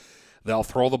teams. They'll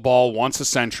throw the ball once a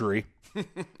century,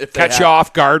 catch you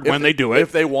off guard when they do it.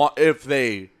 If they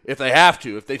have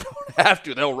to. If they don't have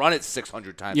to, they'll run it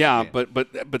 600 times. Yeah,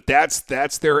 but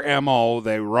that's their MO.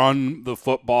 They run the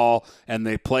football and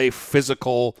they play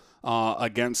physical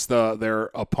against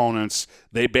their opponents.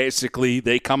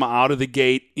 They come out of the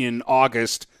gate in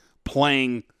August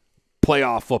playing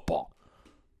playoff football.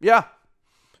 Yeah,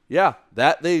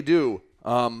 that they do.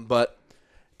 But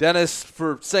Dennis,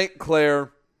 for St. Clair,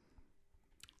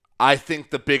 I think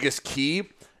the biggest key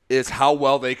is how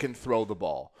well they can throw the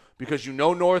ball, because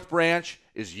North Branch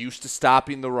is used to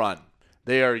stopping the run.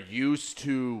 They are used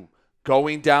to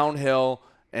going downhill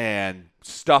and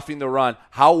stuffing the run.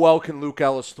 How well can Luke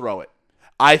Ellis throw it?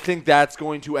 I think that's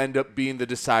going to end up being the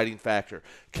deciding factor.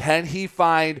 Can he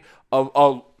find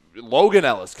a Logan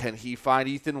Ellis? Can he find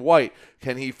Ethan White?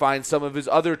 Can he find some of his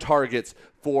other targets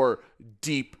for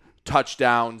deep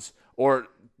touchdowns, or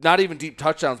not even deep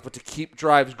touchdowns, but to keep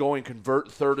drives going,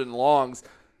 convert third and longs?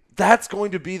 That's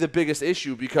going to be the biggest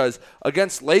issue, because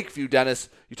against Lakeview, Dennis,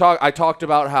 I talked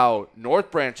about how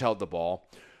North Branch held the ball.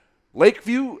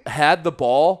 Lakeview had the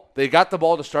ball. They got the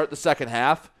ball to start the second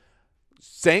half.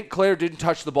 St. Clair didn't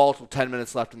touch the ball until 10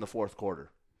 minutes left in the fourth quarter.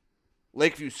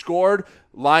 Lakeview scored,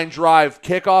 line drive,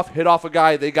 kickoff, hit off a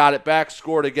guy. They got it back,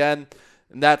 scored again,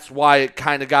 and that's why it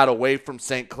kind of got away from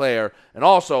St. Clair. And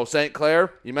also, St.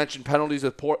 Clair, you mentioned penalties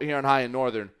with Port Huron High and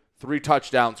Northern. 3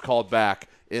 touchdowns called back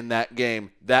in that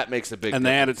game. That makes a big difference. And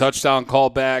they had a touchdown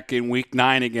called back in Week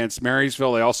 9 against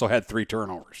Marysville. They also had 3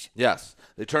 turnovers. Yes.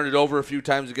 They turned it over a few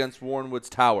times against Warren Woods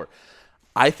Tower.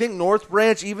 I think North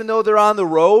Branch, even though they're on the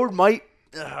road, might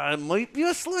be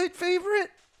a slight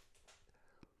favorite.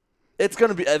 It's going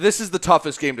to be this is the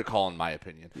toughest game to call, in my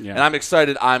opinion. Yeah. And I'm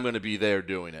excited I'm going to be there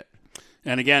doing it.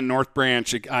 And again, North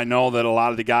Branch, I know that a lot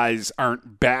of the guys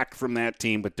aren't back from that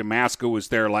team, but Damasco was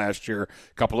there last year.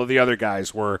 A couple of the other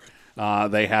guys were.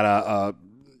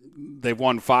 They've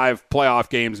won 5 playoff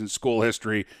games in school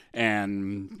history,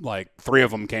 and like 3 of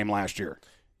them came last year.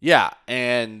 Yeah,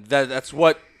 and that's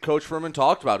what Coach Furman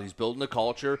talked about. He's building a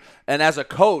culture, and as a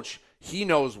coach, he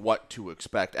knows what to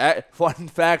expect. Fun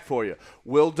fact for you,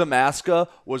 Will Damasco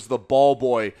was the ball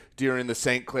boy during the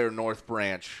St. Clair North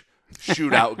Branch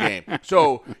shootout game.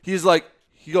 So he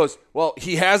goes, well,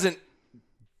 he hasn't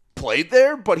played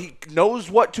there, but he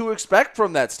knows what to expect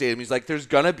from that stadium. He's like, there's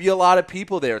going to be a lot of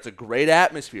people there. It's a great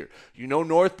atmosphere.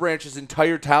 North Branch's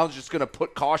entire town's just going to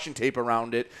put caution tape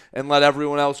around it and let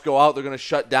everyone else go out. They're going to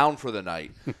shut down for the night.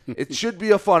 It should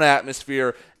be a fun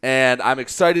atmosphere, and I'm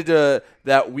excited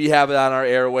that we have it on our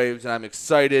airwaves, and I'm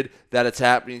excited that it's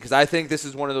happening because I think this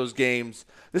is one of those games.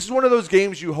 This is one of those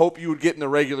games you hope you would get in the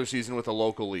regular season with a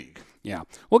local league. Yeah.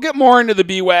 We'll get more into the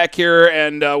BWAC here,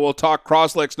 and we'll talk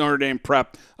Cross Lakes Notre Dame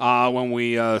prep when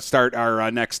we start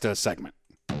our next segment.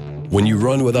 When you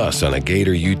run with us on a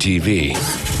Gator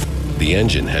UTV, the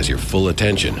engine has your full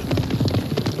attention.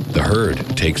 The herd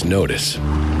takes notice.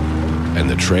 And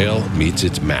the trail meets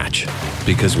its match.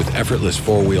 Because with effortless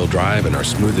four-wheel drive and our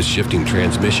smoothest shifting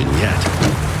transmission yet,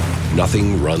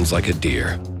 nothing runs like a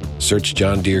deer. Search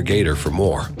John Deere Gator for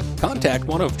more. Contact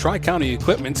one of Tri-County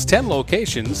Equipment's 10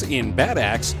 locations in Bad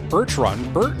Axe, Birch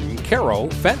Run, Burton, Caro,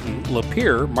 Fenton,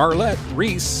 Lapeer, Marlette,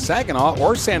 Reese, Saginaw,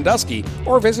 or Sandusky,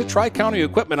 or visit Tri-County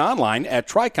Equipment online at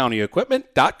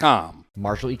tricountyequipment.com.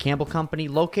 Marshall E. Campbell Company,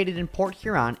 located in Port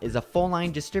Huron, is a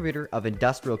full-line distributor of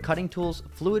industrial cutting tools,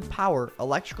 fluid power,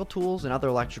 electrical tools, and other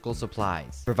electrical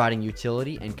supplies, providing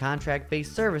utility and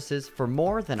contract-based services for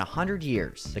more than 100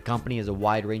 years. The company has a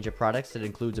wide range of products that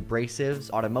includes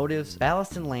abrasives, automotives,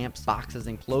 ballast and lamps, boxes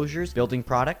and closures, building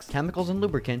products, chemicals and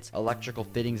lubricants, electrical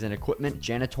fittings and equipment,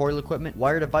 janitorial equipment,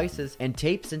 wire devices, and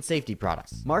tapes and safety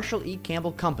products. Marshall E.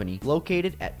 Campbell Company,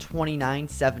 located at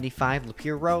 2975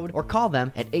 Lapeer Road, or call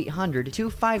them at 800-250-7520.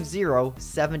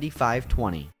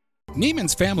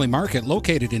 Neiman's Family Market,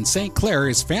 located in St. Clair,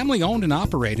 is family-owned and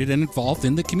operated and involved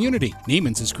in the community.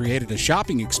 Neiman's has created a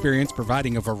shopping experience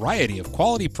providing a variety of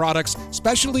quality products,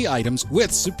 specialty items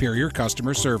with superior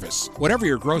customer service. Whatever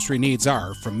your grocery needs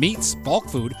are, from meats, bulk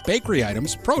food, bakery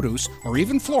items, produce, or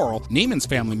even floral, Neiman's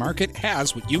Family Market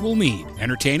has what you will need.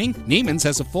 Entertaining? Neiman's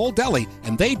has a full deli,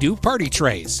 and they do party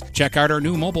trays. Check out our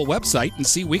new mobile website and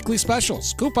see weekly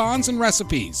specials, coupons, and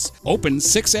recipes. Open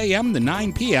 6 a.m. to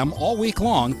 9 p.m. all week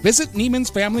long. Visit Neiman's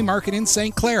Family Market in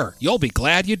St. Clair. You'll be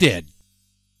glad you did.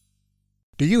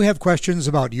 Do you have questions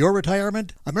about your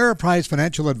retirement? Ameriprise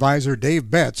financial advisor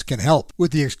Dave Betts can help.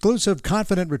 With the exclusive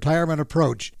Confident Retirement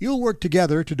Approach, you'll work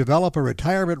together to develop a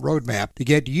retirement roadmap to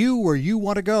get you where you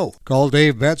want to go. Call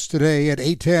Dave Betts today at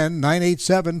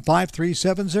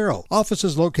 810-987-5370. Office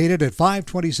is located at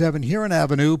 527 Huron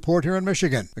Avenue, Port Huron,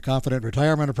 Michigan. The Confident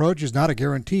Retirement Approach is not a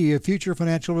guarantee of future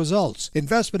financial results.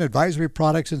 Investment advisory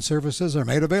products and services are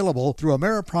made available through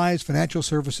Ameriprise Financial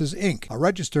Services, Inc., a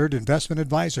registered investment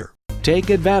advisor.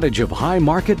 Take advantage of high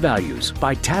market values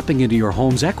by tapping into your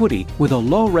home's equity with a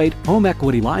low-rate home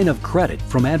equity line of credit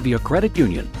from Advia Credit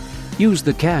Union. Use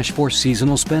the cash for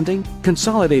seasonal spending,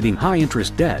 consolidating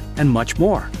high-interest debt, and much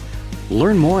more.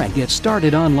 Learn more and get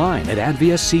started online at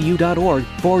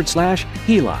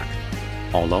adviacu.org/HELOC.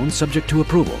 All loans subject to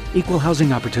approval. Equal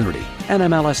housing opportunity.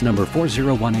 NMLS number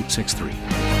 401863.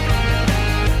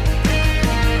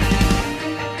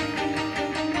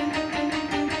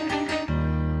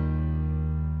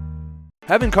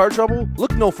 Having car trouble?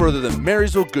 Look no further than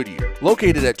Marysville Goodyear.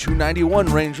 Located at 291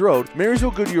 Range Road,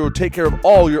 Marysville Goodyear will take care of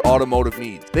all your automotive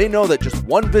needs. They know that just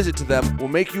one visit to them will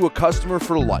make you a customer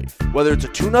for life. Whether it's a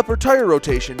tune-up or tire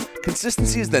rotation,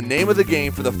 consistency is the name of the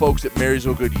game for the folks at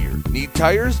Marysville Goodyear. Need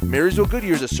tires? Marysville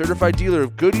Goodyear is a certified dealer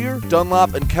of Goodyear,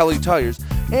 Dunlop, and Kelly tires,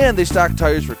 and they stock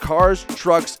tires for cars,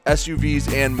 trucks,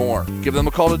 SUVs, and more. Give them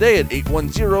a call today at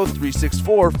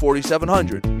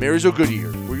 810-364-4700. Marysville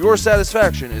Goodyear, where your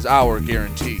satisfaction is our guarantee.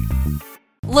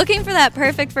 Looking for that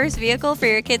perfect first vehicle for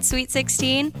your kid's Sweet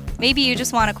 16? Maybe you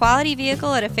just want a quality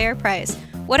vehicle at a fair price.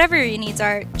 Whatever your needs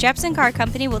are, Jepson Car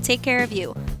Company will take care of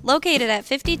you. Located at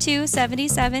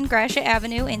 5277 Gratiot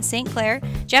Avenue in St. Clair,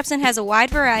 Jepson has a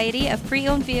wide variety of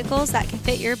pre-owned vehicles that can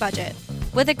fit your budget.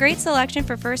 With a great selection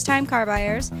for first-time car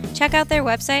buyers, check out their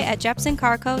website at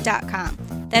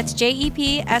jepsoncarco.com. That's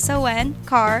JEPSON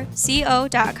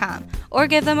or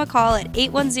give them a call at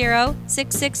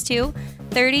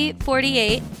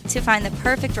 810-662-3048 to find the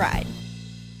perfect ride.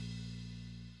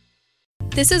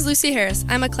 This is Lucy Harris.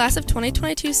 I'm a class of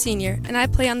 2022 senior, and I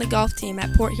play on the golf team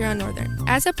at Port Huron Northern.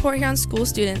 As a Port Huron school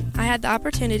student, I had the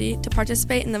opportunity to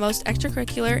participate in the most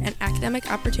extracurricular and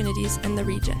academic opportunities in the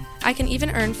region. I can even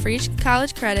earn free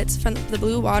college credits from the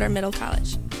Blue Water Middle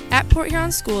College. At Port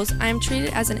Huron schools, I am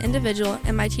treated as an individual,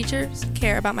 and my teachers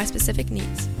care about my specific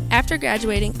needs. After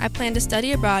graduating, I plan to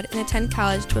study abroad and attend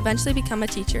college to eventually become a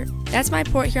teacher. That's my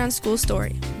Port Huron school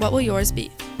story. What will yours be?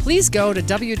 Please go to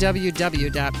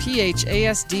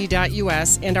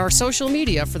www.phasd.us and our social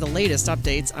media for the latest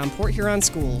updates on Port Huron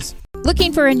schools.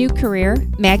 Looking for a new career?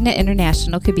 Magna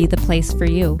International could be the place for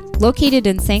you. Located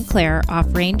in St. Clair off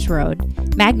Range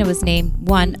Road, Magna was named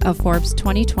one of Forbes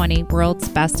 2020 World's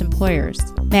Best Employers.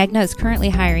 Magna is currently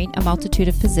hiring a multitude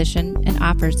of positions and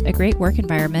offers a great work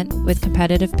environment with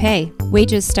competitive pay.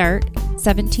 Wages start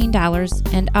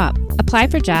 $17 and up. Apply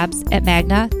for jobs at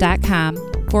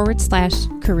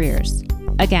magna.com/careers.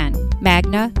 Again,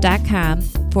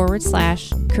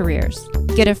 magna.com/careers.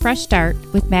 Get a fresh start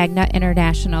with Magna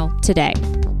International today.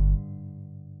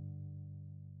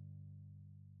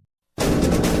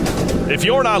 If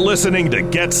you're not listening to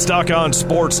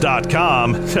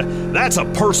GetStuckOnSports.com, that's a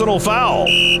personal foul.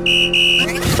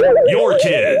 Your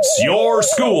kids, your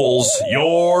schools,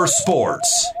 your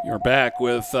sports. You're back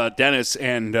with Dennis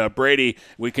and Brady.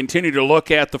 We continue to look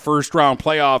at the first-round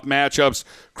playoff matchups.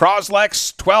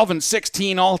 Croslex,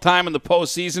 12-16 all-time in the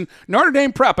postseason. Notre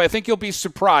Dame Prep, I think you'll be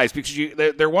surprised because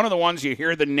they're one of the ones you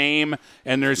hear the name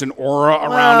and there's an aura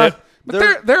around it.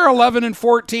 But they're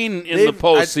 11-14 in the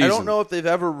postseason. I don't know if they've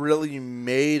ever really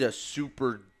made a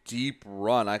super deep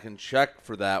run. I can check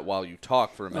for that while you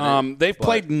talk for a minute. They've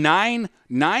played nine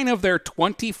of their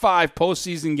 25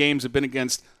 postseason games have been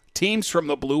against teams from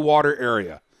the Blue Water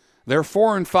area. They're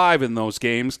 4-5 in those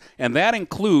games, and that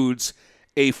includes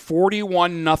a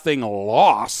 41-0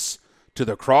 loss to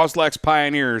the Croslex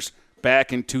Pioneers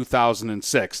back in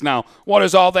 2006. Now, what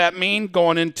does all that mean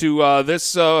going into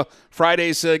this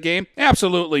Friday's game?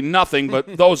 Absolutely nothing,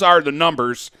 but those are the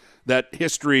numbers that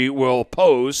history will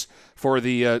pose for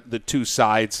the two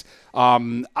sides.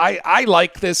 I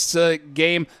like this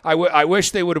game. I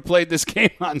wish they would have played this game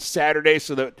on Saturday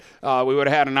so that we would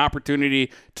have had an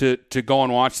opportunity to go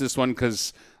and watch this one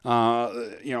because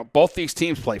both these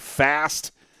teams play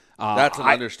fast. That's an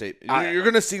understatement. You're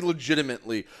going to see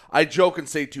legitimately, I joke and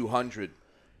say 200.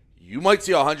 You might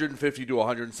see 150 to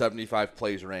 175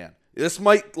 plays ran. This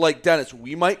might, like Dennis,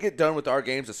 we might get done with our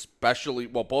games, especially,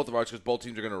 well, both of ours, because both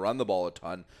teams are going to run the ball a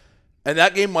ton. And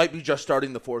that game might be just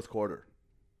starting the fourth quarter.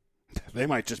 They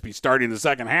might just be starting the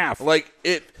second half. Like,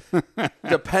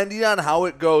 depending on how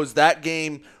it goes, that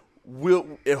game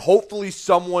hopefully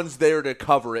someone's there to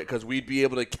cover it because we'd be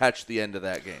able to catch the end of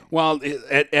that game. Well,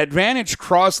 advantage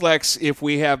Croslex if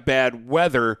we have bad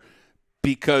weather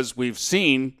because we've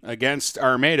seen against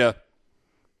Armada,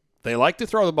 they like to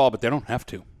throw the ball, but they don't have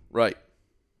to. Right.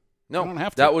 No, they don't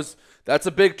have to. That's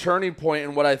a big turning point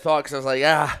in what I thought because I was like,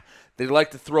 they like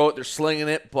to throw it, they're slinging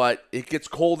it, but it gets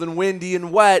cold and windy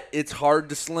and wet. It's hard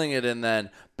to sling it, and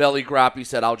then Belly Grappy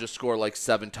said, I'll just score like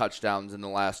 7 touchdowns in the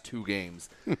last 2 games.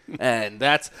 And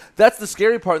that's the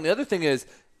scary part. And the other thing is,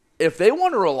 if they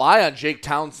want to rely on Jake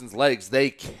Townsend's legs, they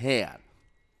can.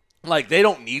 Like, they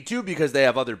don't need to because they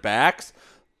have other backs.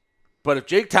 But if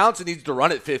Jake Townsend needs to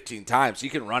run it 15 times, he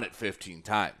can run it 15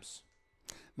 times.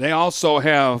 They also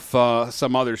have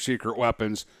some other secret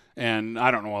weapons. And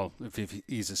I don't know if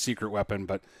he's a secret weapon,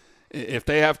 but if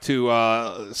they have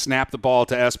to snap the ball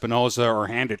to Espinoza or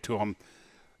hand it to him,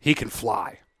 he can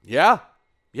fly. Yeah.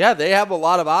 Yeah, they have a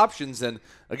lot of options. And,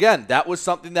 again, that was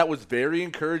something that was very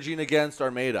encouraging against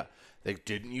Armada. They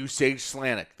didn't use Sage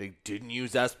Slanik. They didn't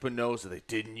use Espinoza. They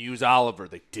didn't use Oliver.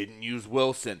 They didn't use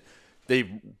Wilson. They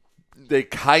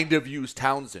kind of used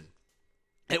Townsend.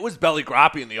 It was Belly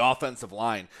Grappy in the offensive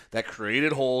line that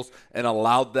created holes and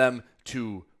allowed them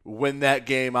to win that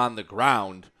game on the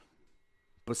ground.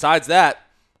 Besides that,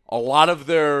 a lot of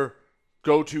their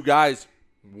go-to guys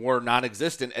were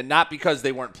non-existent, and not because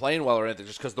they weren't playing well or anything,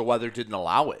 just because the weather didn't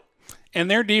allow it. And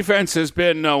their defense has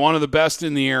been one of the best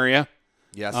in the area.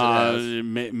 Yes, it has.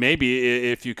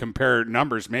 Maybe if you compare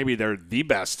numbers, maybe they're the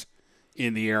best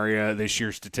in the area this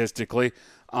year statistically.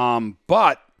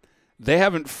 But they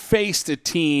haven't faced a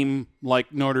team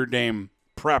like Notre Dame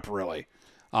Prep, really,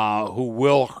 who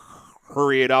will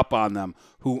hurry it up on them,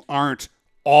 who aren't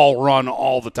all run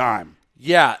all the time.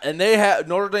 Yeah, and they have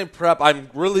Notre Dame Prep. I'm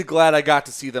really glad I got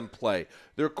to see them play.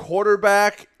 Their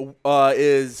quarterback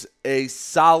is a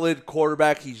solid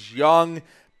quarterback. He's young,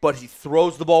 but he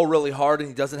throws the ball really hard, and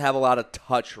he doesn't have a lot of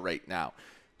touch right now.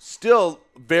 Still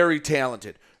very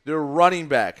talented. Their running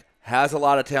back has a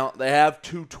lot of talent. They have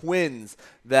 2 twins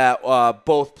that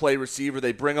both play receiver.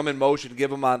 They bring them in motion, give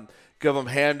them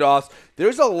handoffs.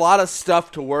 There's a lot of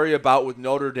stuff to worry about with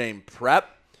Notre Dame Prep,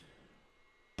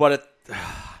 but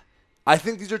I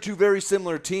think these are 2 very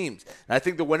similar teams. And I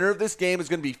think the winner of this game is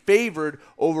going to be favored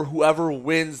over whoever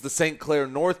wins the St. Clair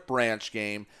North Branch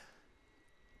game.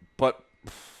 But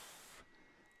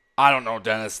I don't know,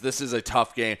 Dennis. This is a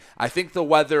tough game. I think the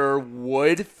weather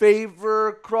would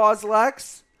favor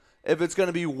Croslex if it's going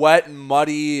to be wet and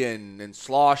muddy and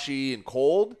sloshy and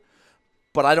cold.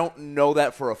 But I don't know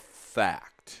that for a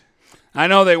fact. I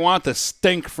know they want the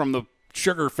stink from the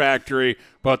sugar factory,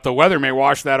 but the weather may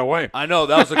wash that away. I know.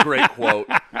 That was a great quote.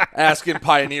 Asking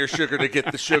Pioneer Sugar to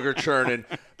get the sugar churning.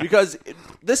 Because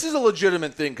this is a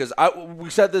legitimate thing, because we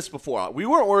said this before. We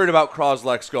weren't worried about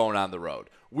Croslex going on the road.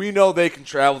 We know they can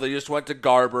travel. They just went to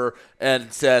Garber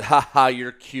and said, ha,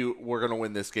 you're cute. We're going to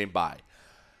win this game. Bye.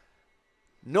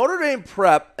 Notre Dame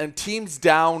Prep and teams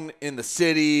down in the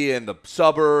city and the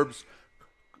suburbs,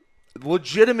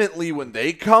 legitimately, when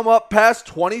they come up past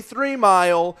 23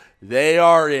 Mile, they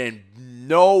are in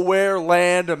nowhere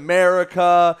land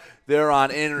America. They're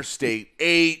on Interstate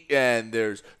 8, and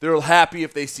they're happy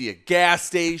if they see a gas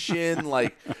station.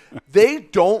 Like, they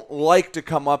don't like to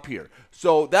come up here.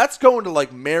 So that's going to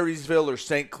like Marysville or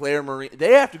St. Clair Marine.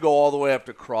 They have to go all the way up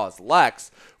to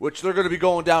Croslex, which they're going to be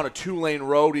going down a 2-lane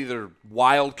road, either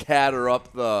Wildcat or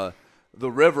up the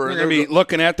river. They're going to be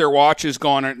looking at their watches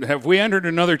going, have we entered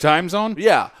another time zone?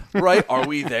 Yeah, right. Are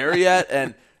we there yet?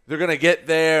 And they're going to get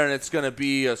there, and it's going to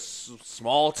be a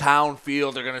small town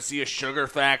field. They're going to see a sugar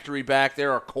factory back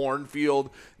there, a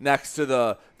cornfield next to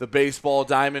the baseball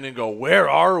diamond, and go, where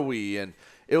are we? And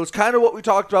it was kind of what we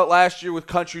talked about last year with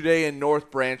Country Day and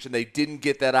North Branch, and they didn't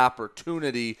get that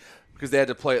opportunity because they had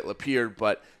to play at Lapeer.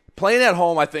 But playing at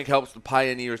home, I think, helps the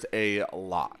Pioneers a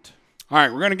lot. All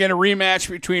right, we're going to get a rematch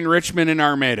between Richmond and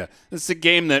Armada. This is a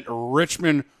game that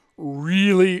Richmond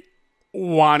really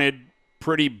wanted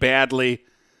pretty badly.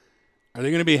 Are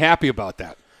they going to be happy about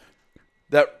that?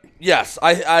 Yes.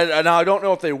 Now I don't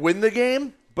know if they win the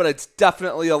game, but it's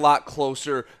definitely a lot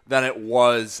closer than it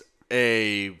was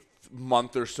a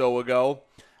month or so ago.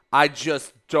 I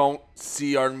just don't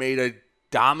see Armada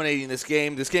dominating this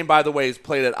game. This game, by the way, is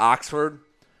played at Oxford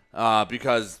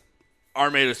because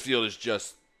Armada's field is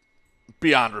just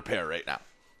beyond repair right now.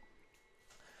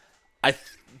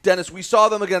 Dennis, we saw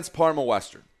them against Parma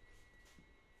Western.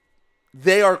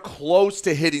 They are close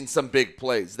to hitting some big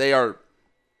plays. They are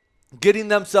getting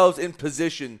themselves in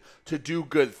position to do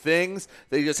good things.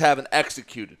 They just haven't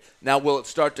executed. Now, will it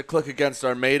start to click against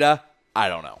Armada? I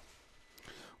don't know.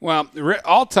 Well,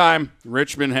 all-time,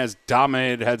 Richmond has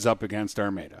dominated heads-up against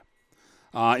Armada.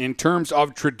 In terms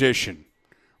of tradition,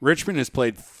 Richmond has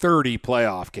played 30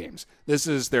 playoff games. This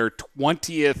is their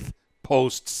 20th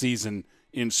postseason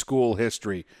in school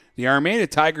history. The Armada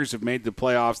Tigers have made the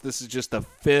playoffs. This is just the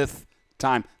 5th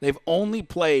time. They've only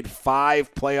played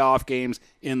 5 playoff games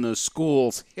in the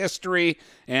school's history,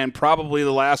 and probably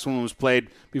the last one was played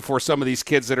before some of these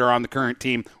kids that are on the current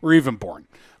team were even born.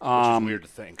 Which is weird to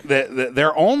think.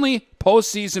 Their only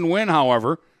postseason win,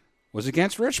 however, was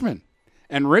against Richmond.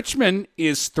 And Richmond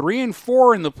is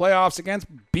 3-4 in the playoffs against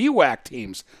BWAC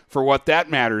teams, for what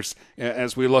that matters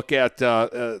as we look at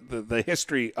the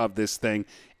history of this thing.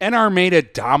 And Armada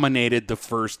dominated the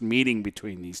first meeting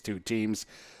between these two teams,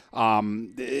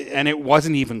 and it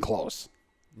wasn't even close.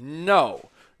 No,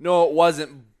 it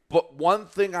wasn't. But one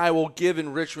thing I will give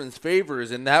in Richmond's favor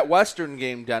is in that Western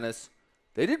game, Dennis,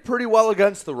 they did pretty well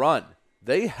against the run.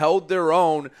 They held their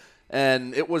own,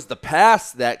 and it was the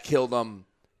pass that killed them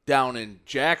down in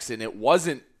Jackson. It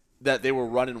wasn't that they were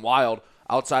running wild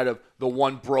outside of the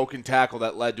one broken tackle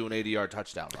that led to an 80-yard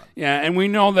touchdown run. Yeah, and we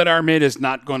know that Armada's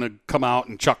not going to come out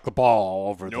and chuck the ball all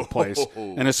over the place,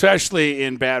 and especially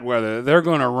in bad weather. They're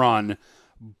going to run,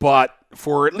 but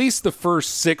for at least the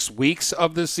first 6 weeks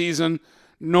of the season,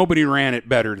 nobody ran it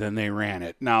better than they ran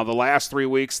it. Now, the last 3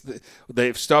 weeks,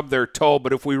 they've stubbed their toe,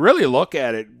 but if we really look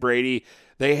at it, Brady,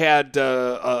 they had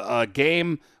a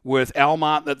game with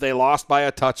Almont that they lost by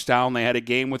a touchdown. They had a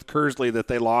game with Kersley that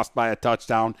they lost by a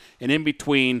touchdown. And in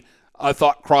between, I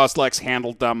thought Croslex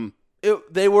handled them.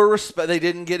 They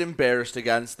didn't get embarrassed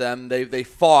against them. They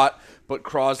fought, but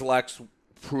Croslex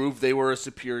proved they were a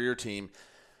superior team.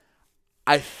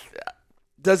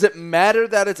 Does it matter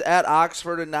that it's at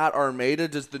Oxford and not Armada?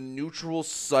 Does the neutral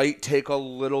site take a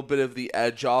little bit of the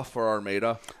edge off for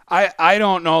Armada? I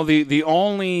don't know. The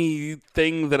only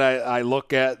thing that I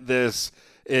look at this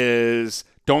is,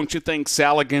 don't you think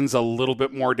Saligon's a little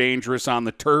bit more dangerous on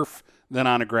the turf than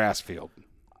on a grass field?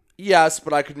 Yes,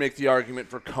 but I could make the argument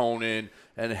for Conan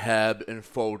and Heb and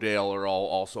Fodale are all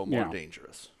also more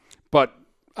dangerous. But,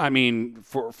 I mean,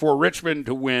 for Richmond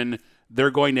to win,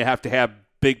 they're going to have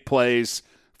big plays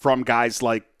from guys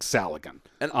like Saligon.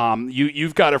 And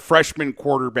you've got a freshman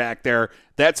quarterback there.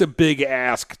 That's a big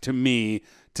ask to me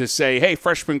to say, hey,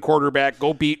 freshman quarterback,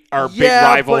 go beat our big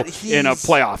rival in a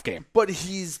playoff game. But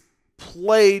he's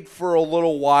played for a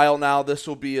little while now. This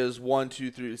will be his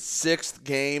 6th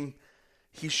game.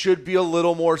 He should be a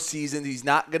little more seasoned. He's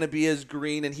not going to be as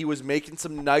green, and he was making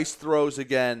some nice throws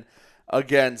again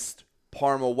against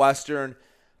Parma Western.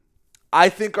 I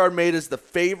think Armada's the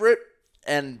favorite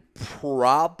and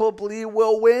probably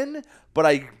will win, but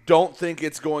I don't think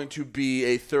it's going to be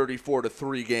a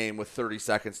 34-3 game with 30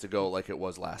 seconds to go like it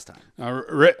was last time.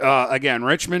 Again,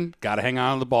 Richmond got to hang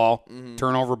on to the ball. Mm-hmm.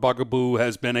 Turnover bugaboo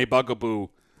has been a bugaboo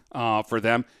for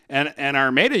them. And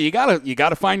Armada, you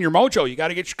gotta find your mojo. You got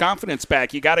to get your confidence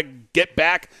back. You got to get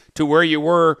back to where you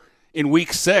were in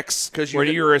week 6, where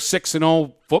you're a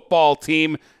 6-0 football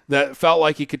team that felt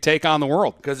like you could take on the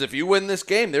world. Because if you win this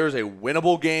game, there is a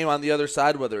winnable game on the other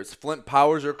side, whether it's Flint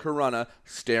Powers or Corunna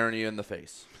staring you in the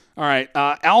face. All right.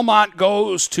 Almont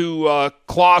goes to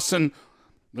Clawson.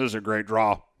 This is a great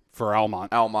draw for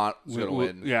Almont. Almont's going to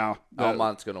win. Yeah.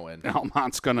 Almont's going to win.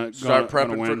 Almont's going to start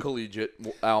prepping for collegiate.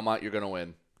 Almont, you're going to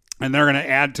win. And they're going to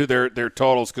add to their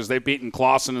totals because they've beaten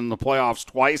Clawson in the playoffs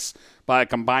twice by a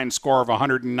combined score of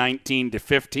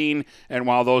 119-15. And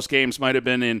while those games might have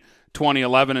been in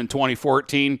 2011 and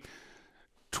 2014,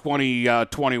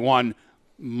 2021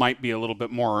 might be a little bit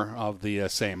more of the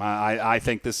same. I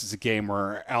think this is a game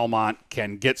where Almont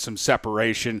can get some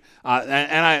separation.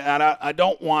 And I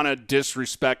don't want to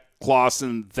disrespect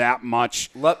Clawson that much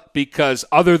because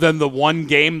other than the one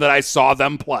game that I saw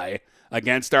them play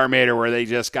against Armada where they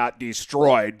just got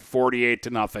destroyed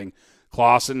 48-0,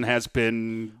 Clawson has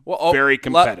been very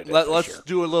competitive. Let's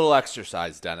do a little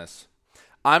exercise, Dennis.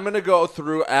 I'm going to go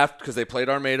through after because they played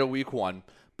Armada week 1.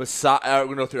 We're going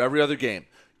to go through every other game.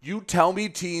 You tell me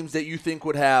teams that you think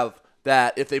would have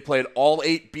that if they played all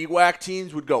 8 BWAC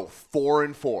teams would go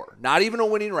 4-4. Not even a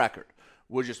winning record.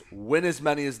 Would just win as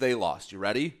many as they lost. You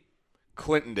ready?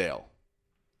 Clintondale.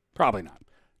 Probably not.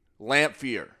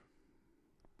 Lamphere.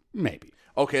 Maybe.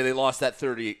 Okay, they lost that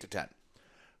 38-10.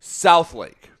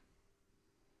 Southlake.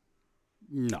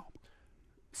 No.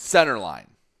 Centerline.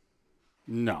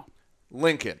 No.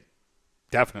 Lincoln.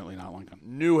 Definitely not Lincoln.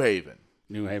 New Haven.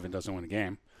 New Haven doesn't win a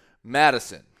game.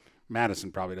 Madison.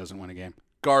 Madison probably doesn't win a game.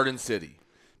 Garden City.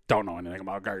 Don't know anything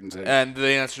about Garden City. And the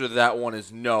answer to that one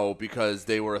is no, because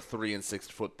they were a 3-6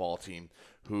 football team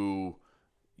who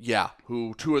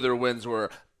 2 of their wins were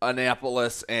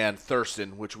Annapolis and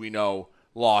Thurston, which we know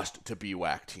lost to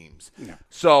BWAC teams. Yeah.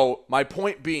 So my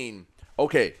point being,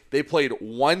 okay, they played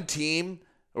one team,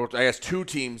 or I guess 2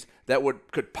 teams that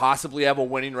could possibly have a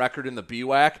winning record in the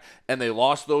BWAC, and they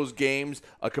lost those games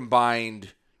a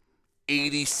combined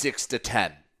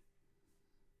 86-10.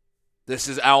 This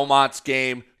is Almont's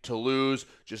game to lose.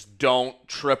 Just don't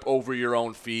trip over your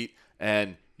own feet,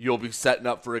 and you'll be setting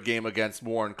up for a game against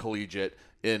Warren Collegiate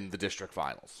in the district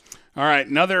finals. All right,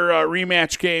 another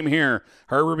rematch game here.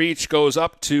 Harbor Beach goes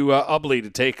up to Ubley to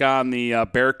take on the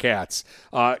Bearcats.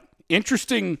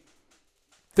 Interesting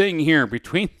thing here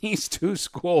between these two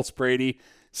schools, Brady.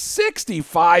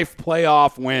 65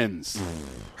 playoff wins.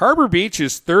 Harbor Beach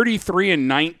is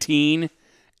 33-19,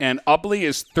 and Ubley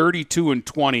is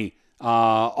 32-20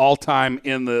 all time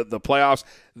in the playoffs.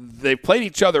 They've played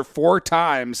each other 4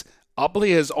 times.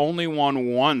 Ubley has only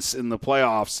won once in the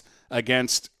playoffs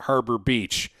against Harbor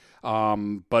Beach,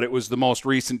 but it was the most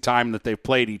recent time that they've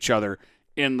played each other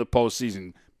in the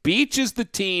postseason. Beach is the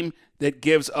team that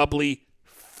gives Ubley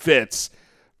fits,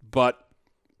 but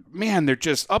man,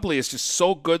 Ubley is just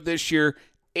so good this year.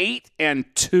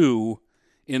 8-2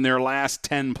 in their last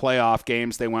 10 playoff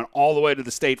games. They went all the way to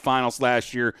the state finals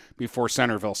last year before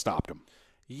Centerville stopped them.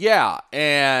 Yeah,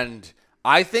 and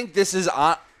I think this is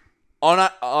on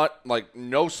like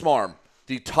no smarm,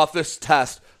 the toughest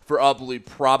test for Ubley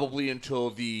probably until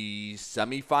the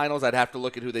semifinals. I'd have to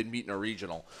look at who they'd meet in a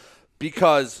regional,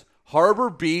 because Harbor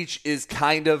Beach is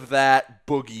kind of that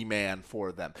boogeyman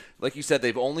for them. Like you said,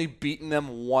 they've only beaten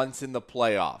them once in the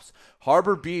playoffs.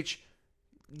 Harbor Beach,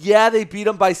 yeah, they beat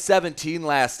them by 17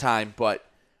 last time, but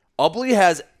Ubley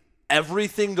has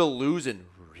everything to lose and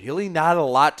really not a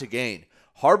lot to gain.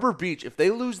 Harbor Beach, if they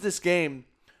lose this game,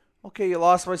 okay, you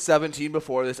lost by 17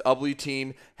 before. This Ubly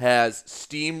team has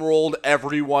steamrolled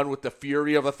everyone with the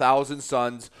fury of 1,000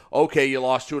 suns. Okay, you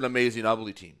lost to an amazing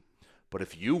Ubly team. But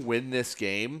if you win this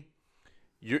game,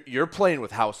 you're playing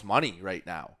with house money right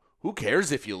now. Who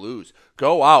cares if you lose?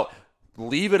 Go out.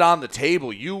 Leave it on the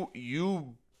table.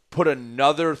 You put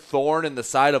another thorn in the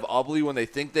side of Ubly when they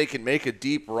think they can make a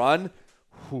deep run.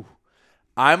 Whew.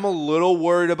 I'm a little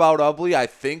worried about Ubly. I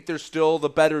think they're still the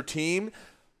better team.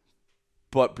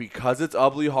 But because it's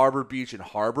Ubly Harbor Beach, and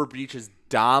Harbor Beach has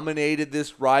dominated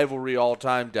this rivalry all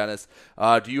time, Dennis,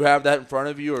 do you have that in front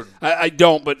of you? Or I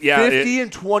don't, but yeah.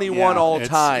 50-21 all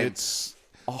time. It's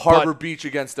Harbor Beach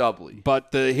against Ubly. But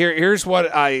here's what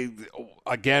where I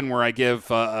give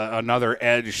another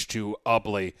edge to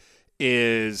Ubly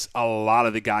is a lot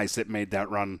of the guys that made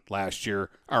that run last year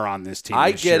are on this team.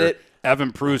 I get it.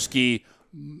 Evan Pruski,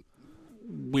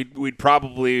 we'd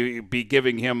probably be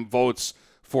giving him votes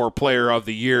for Player of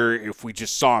the Year if we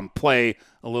just saw him play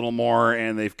a little more.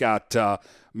 And they've got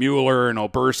Mueller and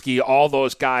Oberski. All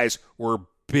those guys were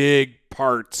big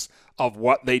parts of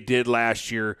what they did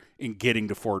last year in getting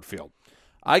to Ford Field.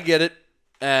 I get it.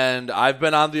 And I've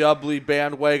been on the Ubly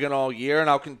bandwagon all year, and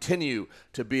I'll continue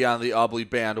to be on the Ubly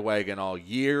bandwagon all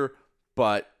year.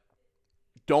 But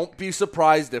don't be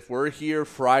surprised if we're here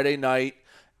Friday night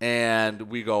and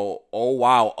we go, oh,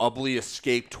 wow, Ubly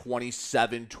escaped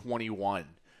 27-21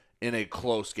 in a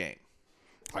close game.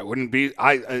 I wouldn't be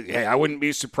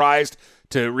surprised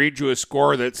to read you a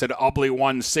score that said Ubly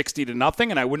won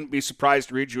 60-0, and I wouldn't be surprised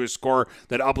to read you a score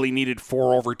that Ubly needed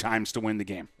 4 overtimes to win the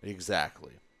game.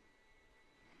 Exactly.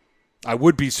 I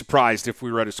would be surprised if we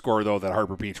read a score, though, that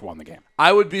Harbor Beach won the game.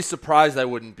 I would be surprised. I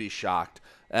wouldn't be shocked.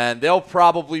 And they'll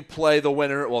probably play the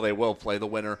winner. Well, they will play the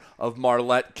winner of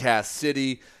Marlette Cass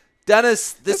City.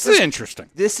 Dennis, this is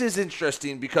interesting. This is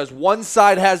interesting because one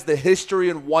side has the history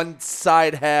and one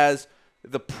side has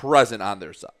the present on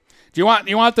their side. Do you want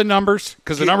the numbers?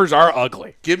 Because the numbers are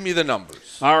ugly. Give me the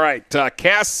numbers. All right.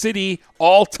 Cass City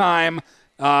all-time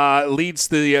leads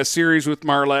the series with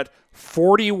Marlette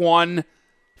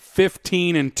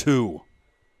 41-15-2.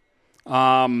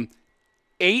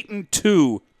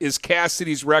 8-2 is Cass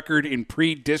City's record in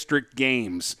pre-district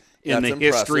games in the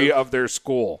history of their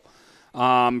school.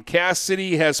 Cass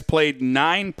City has played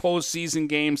 9 postseason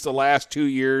games the last 2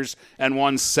 years and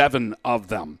won 7 of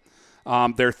them.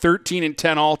 They're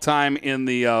 13-10 all-time in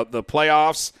the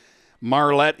playoffs.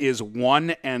 Marlette is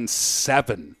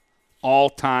 1-7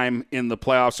 all-time in the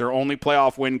playoffs. Their only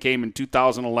playoff win came in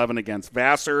 2011 against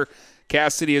Vassar.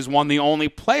 Cass City has won the only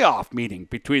playoff meeting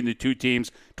between the two teams.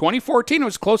 2014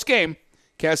 was a close game.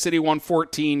 Cass City won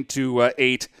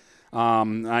 14-8.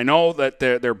 I know that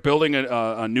they're building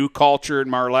a new culture in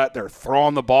Marlette. They're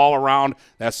throwing the ball around.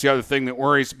 That's the other thing that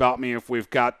worries about me if we've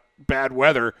got bad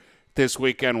weather this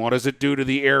weekend. What does it do to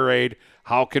the air raid?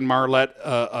 How can Marlette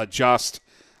adjust?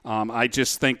 I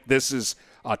just think this is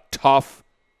a tough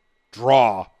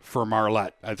draw for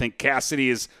Marlette. I think Cass City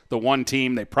is the one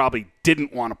team they probably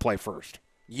didn't want to play first.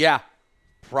 Yeah,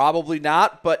 probably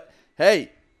not. But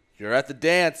hey, you're at the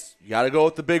dance. You got to go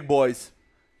with the big boys.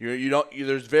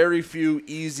 There's very few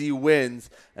easy wins,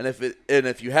 and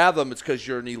if you have them, it's because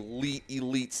you're an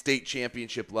elite state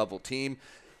championship level team.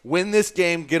 Win this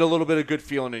game, get a little bit of good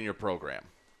feeling in your program,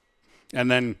 and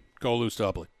then go lose to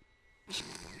Ubly.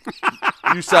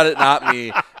 You said it, not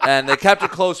me. And they kept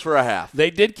it close for a half. They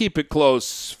did keep it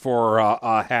close for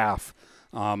a half,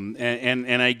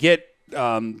 and I get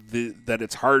that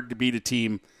it's hard to beat a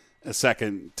team a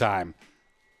second time.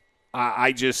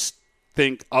 I just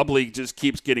think Ubly just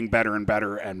keeps getting better and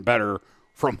better and better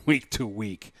from week to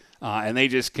week. And they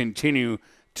just continue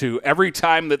to, every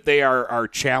time that they are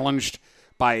challenged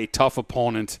by a tough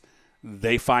opponent,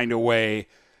 they find a way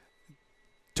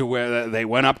to where they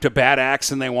went up to Bad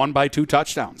Axe and they won by 2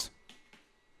 touchdowns.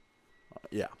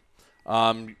 Yeah.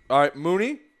 All right,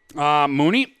 Mooney.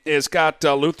 Mooney has got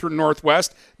Lutheran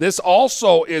Northwest. This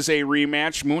also is a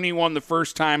rematch. Mooney won the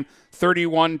first time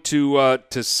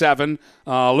 31-7.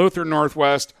 Lutheran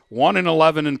Northwest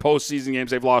 1-11 in postseason games.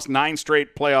 They've lost 9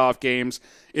 straight playoff games.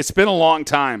 It's been a long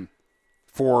time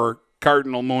for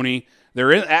Cardinal Mooney.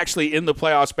 They're actually in the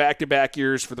playoffs back-to-back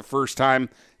years for the first time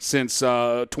since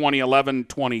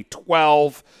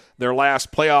 2011-2012. Their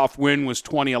last playoff win was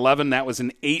 2011. That was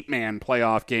an 8-man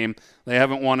playoff game. They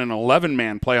haven't won an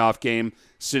 11-man playoff game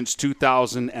since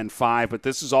 2005, but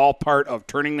this is all part of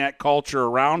turning that culture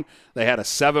around. They had a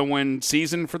 7-win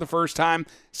season for the first time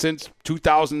since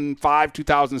 2005,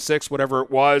 2006, whatever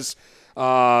it was.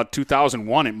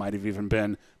 2001 it might have even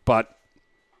been. But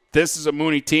this is a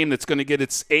Mooney team that's going to get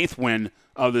its 8th win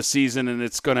of the season, and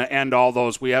it's going to end all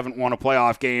those we haven't won a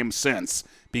playoff game since,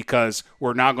 because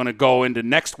we're now going to go into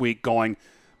next week going,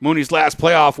 Mooney's last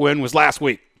playoff win was last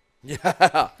week.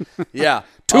 Yeah.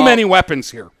 Too many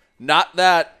weapons here. Not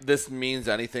that this means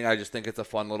anything. I just think it's a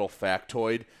fun little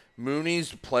factoid.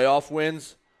 Mooney's playoff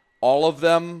wins, all of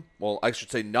them, well, I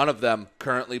should say none of them,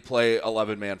 currently play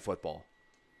 11-man football.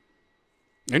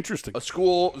 Interesting. A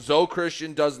school, Zoe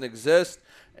Christian doesn't exist,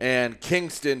 and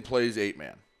Kingston plays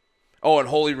 8-man. Oh, and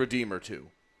Holy Redeemer, too.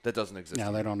 That doesn't exist Yeah,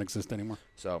 anymore. they don't exist anymore.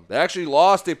 So they actually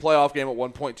lost a playoff game at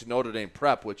one point to Notre Dame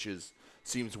Prep, which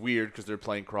seems weird because they're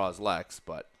playing Cros-Lex,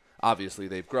 but obviously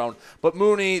they've grown. But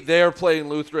Mooney, they're playing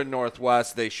Lutheran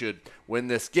Northwest. They should win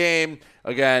this game.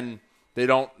 Again, they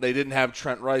didn't have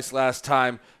Trent Rice last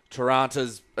time.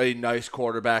 Taranta's a nice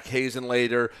quarterback. Hazen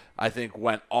later, I think,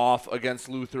 went off against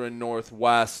Lutheran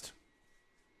Northwest.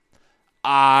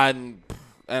 And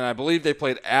I believe they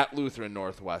played at Lutheran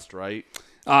Northwest, right?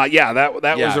 Yeah, that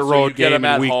was a road game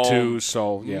in week home. 2,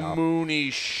 so yeah.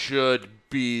 Mooney should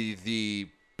be the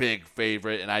big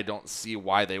favorite, and I don't see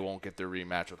why they won't get their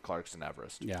rematch with Clarkson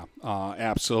Everest. Yeah,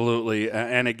 absolutely.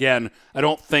 And again, I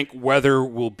don't think weather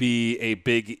will be a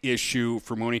big issue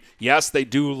for Mooney. Yes, they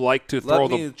do like to throw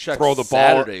the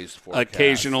ball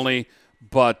occasionally,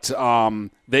 but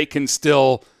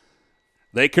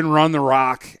they can run the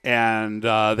rock, and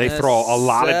they throw a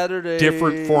lot of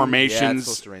different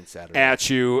formations at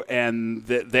you, and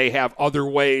they have other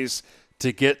ways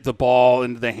to get the ball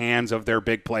into the hands of their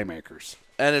big playmakers.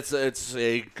 And it's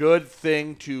a good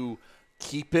thing to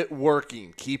keep it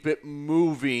working, keep it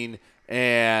moving,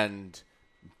 and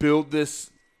build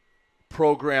this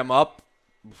program up.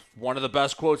 One of the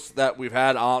best quotes that we've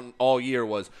had on all year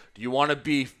was, do you want to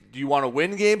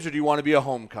win games, or do you want to be a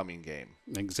homecoming game?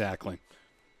 Exactly.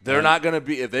 They're not going to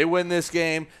be, if they win this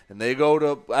game and they go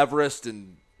to Everest,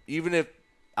 and even if,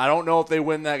 I don't know if they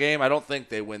win that game, I don't think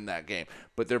they win that game,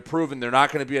 but they're proving they're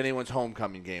not going to be anyone's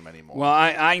homecoming game anymore. Well,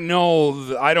 I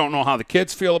don't know how the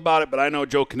kids feel about it, but I know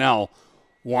Joe Cannell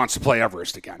wants to play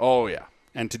Everest again. Oh, yeah.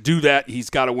 And to do that, he's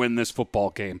got to win this football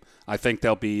game. I think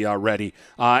they'll be ready.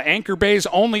 Anchor Bay's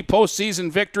only postseason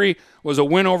victory was a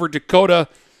win over Dakota.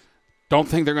 Don't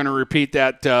think they're going to repeat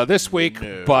that this week,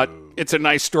 but it's a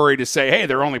nice story to say, hey,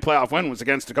 their only playoff win was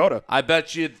against Dakota. I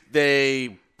bet you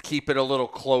they keep it a little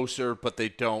closer, but they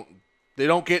don't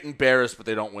get embarrassed, but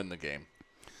they don't win the game.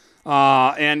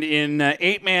 And in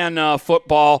 8-man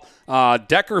football,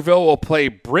 Deckerville will play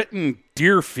Britton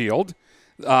Deerfield.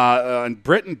 And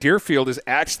Britton Deerfield is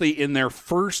actually in their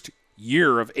first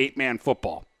year of 8-man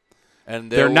football.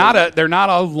 And they're not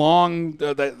a long.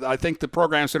 I think the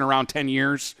program's been around 10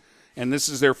 years, and this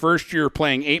is their first year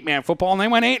playing 8-man football, and they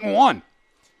went 8-1.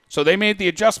 So they made the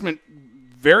adjustment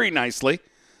very nicely.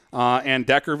 And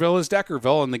Deckerville is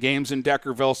Deckerville, and the game's in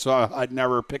Deckerville, so I'd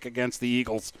never pick against the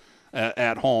Eagles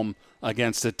at home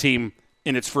against a team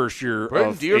in its first year.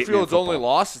 Britton Deerfield's only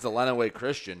loss is to Lenawee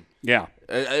Christian. Yeah.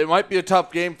 It might be a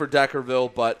tough game for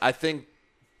Deckerville, but I think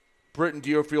Britton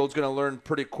Deerfield's going to learn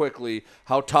pretty quickly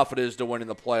how tough it is to win in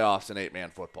the playoffs in 8-man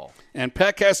football. And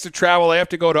Peck has to travel. They have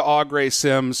to go to Augrey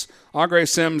Sims. Augrey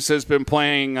Sims has been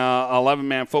playing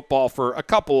 11-man football for a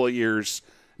couple of years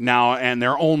now, and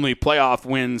their only playoff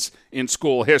wins in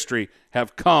school history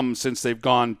have come since they've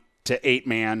gone to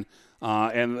 8-man.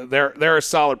 And they're a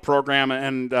solid program.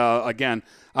 And again,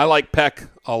 I like Peck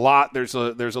a lot. There's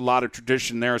a lot of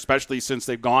tradition there, especially since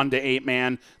they've gone to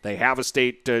 8-man. They have a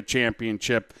state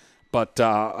championship. But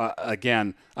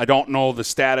again, I don't know the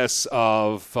status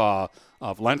of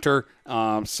Lentner.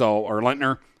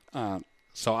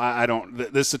 So I don't.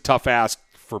 This is a tough ask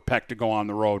for Peck to go on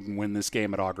the road and win this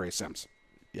game at Augrey Sims.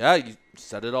 Yeah, you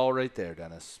said it all right there,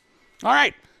 Dennis. All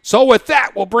right. So with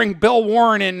that, we'll bring Bill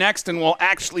Warren in next, and we'll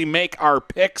actually make our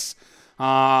picks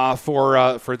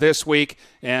for this week.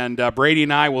 And Brady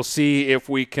and I will see if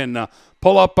we can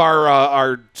pull up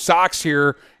our socks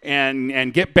here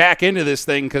and get back into this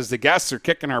thing, because the guests are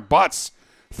kicking our butts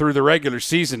through the regular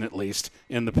season, at least,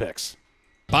 in the picks.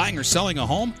 Buying or selling a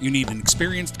home? You need an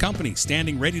experienced company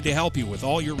standing ready to help you with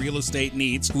all your real estate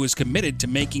needs, who is committed to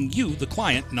making you the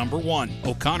client number one.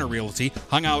 O'Connor Realty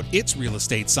hung out its real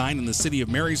estate sign in the city of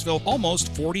Marysville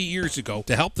almost 40 years ago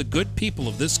to help the good people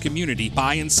of this community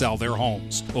buy and sell their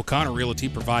homes. O'Connor Realty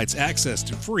provides access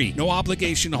to free,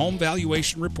 no-obligation home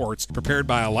valuation reports prepared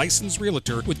by a licensed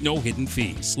realtor with no hidden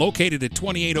fees. Located at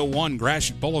 2801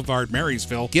 Gratiot Boulevard,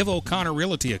 Marysville, give O'Connor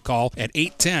Realty a call at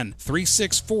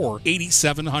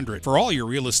 810-364-8700 for all your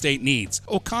real estate needs.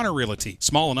 O'Connor Realty,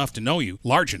 small enough to know you,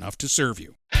 large enough to serve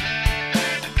you.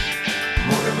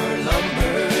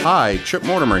 Hi, Chip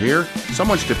Mortimer here. So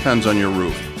much depends on your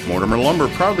roof. Mortimer Lumber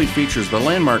proudly features the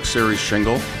Landmark Series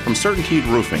shingle from CertainTeed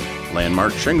Roofing.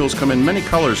 Landmark shingles come in many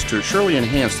colors to surely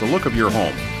enhance the look of your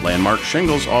home. Landmark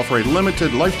shingles offer a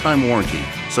limited lifetime warranty,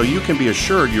 so you can be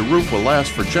assured your roof will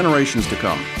last for generations to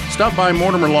come. Stop by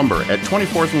Mortimer Lumber at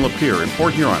 24th and Lapeer in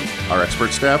Port Huron. Our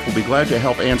expert staff will be glad to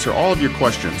help answer all of your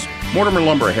questions. Mortimer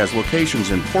Lumber has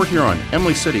locations in Port Huron,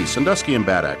 Emily City, Sandusky, and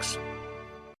Bad Axe.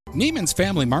 Neiman's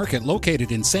Family Market,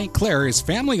 located in St. Clair, is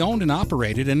family-owned and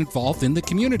operated and involved in the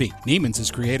community. Neiman's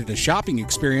has created a shopping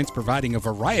experience providing a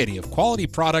variety of quality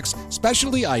products,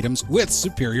 specialty items with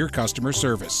superior customer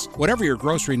service. Whatever your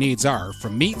grocery needs are,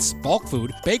 from meats, bulk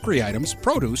food, bakery items,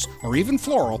 produce, or even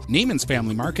floral, Neiman's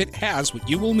Family Market has what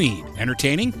you will need.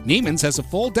 Entertaining? Neiman's has a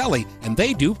full deli, and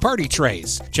they do party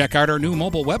trays. Check out our new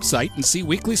mobile website and see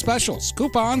weekly specials,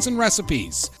 coupons, and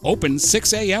recipes. Open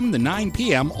 6 a.m. to 9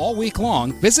 p.m. all week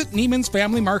long. Visit Neiman's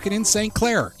Family Market in St.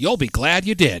 Clair. You'll be glad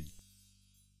you did.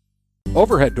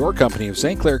 Overhead Door Company of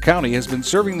St. Clair County has been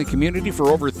serving the community for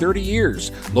over 30 years.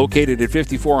 Located at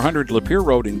 5400 Lapeer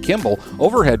Road in Kimball,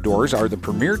 Overhead Doors are the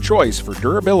premier choice for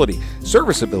durability,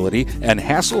 serviceability, and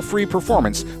hassle-free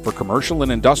performance for commercial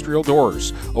and industrial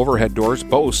doors. Overhead Doors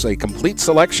boasts a complete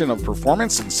selection of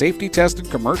performance and safety-tested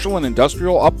commercial and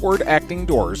industrial upward-acting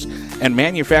doors and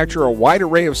manufacture a wide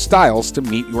array of styles to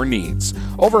meet your needs.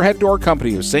 Overhead Door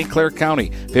Company of St. Clair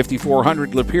County,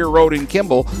 5400 Lapeer Road in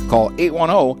Kimball. Call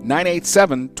 810-987-2185.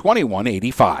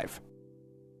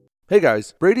 Hey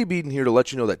guys, Brady Beaton here to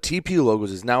let you know that TP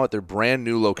Logos is now at their brand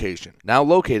new location. Now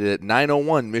located at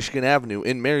 901 Michigan Avenue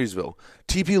in Marysville,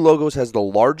 TP Logos has the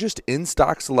largest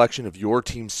in-stock selection of your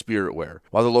team's spirit wear.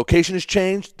 While the location has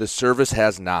changed, the service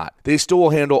has not. They still will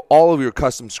handle all of your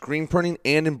custom screen printing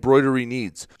and embroidery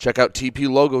needs. Check out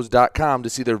tplogos.com to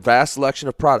see their vast selection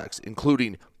of products,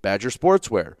 including Badger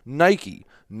Sportswear, Nike,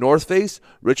 North Face,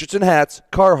 Richardson hats,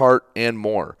 Carhartt, and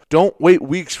more. Don't wait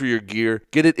weeks for your gear.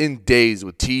 Get it in days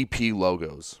with TP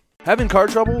Logos. Having car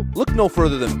trouble? Look no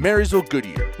further than Marysville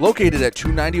Goodyear. Located at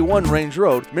 291 Range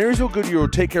Road, Marysville Goodyear will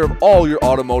take care of all your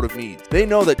automotive needs. They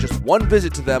know that just one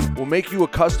visit to them will make you a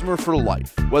customer for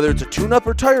life. Whether it's a tune-up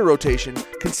or tire rotation,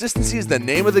 consistency is the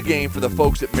name of the game for the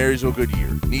folks at Marysville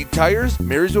Goodyear. Need tires?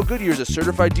 Marysville Goodyear is a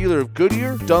certified dealer of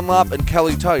Goodyear, Dunlop, and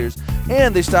Kelly tires,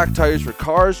 and they stock tires for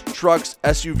cars, trucks,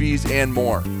 SUVs, and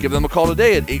more. Give them a call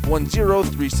today at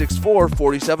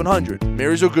 810-364-4700.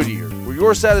 Marysville Goodyear, where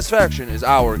your satisfaction is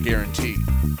our guarantee.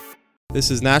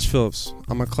 This is Nash Phillips.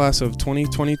 I'm a class of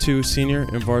 2022 senior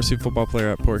and varsity football player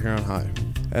at Port Huron High.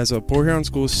 As a Port Huron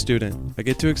School student, I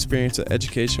get to experience an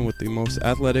education with the most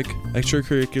athletic,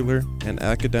 extracurricular, and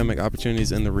academic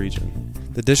opportunities in the region.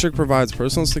 The district provides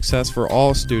personal success for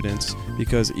all students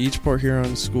because each Port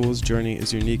Huron school's journey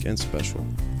is unique and special.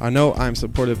 I know I'm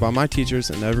supported by my teachers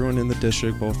and everyone in the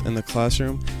district, both in the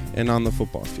classroom and on the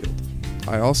football field.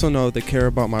 I also know they care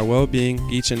about my well-being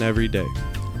each and every day.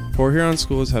 Port Huron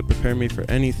Schools had prepared me for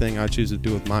anything I choose to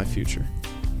do with my future.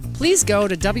 Please go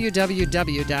to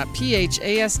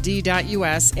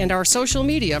www.phasd.us and our social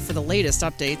media for the latest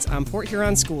updates on Port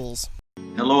Huron Schools.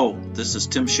 Hello, this is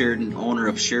Tim Sheridan, owner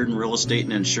of Sheridan Real Estate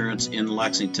and Insurance in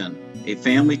Lexington, a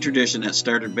family tradition that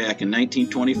started back in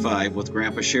 1925 with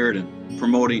Grandpa Sheridan.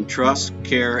 Promoting trust,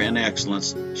 care, and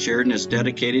excellence, Sheridan is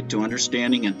dedicated to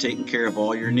understanding and taking care of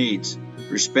all your needs.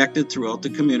 Respected throughout the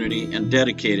community and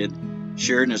dedicated,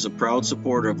 Sheridan is a proud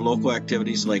supporter of local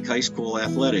activities like high school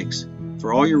athletics.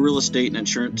 For all your real estate and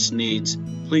insurance needs,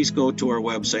 please go to our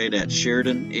website at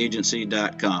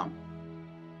SheridanAgency.com.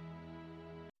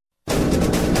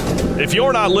 If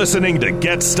you're not listening to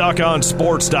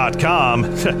GetStuckOnSports.com,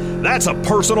 that's a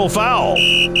personal foul.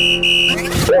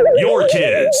 Your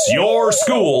kids, your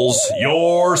schools,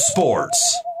 your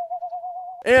sports.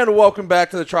 And welcome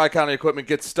back to the Tri-County Equipment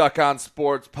Get Stuck on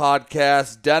Sports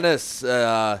podcast. Dennis,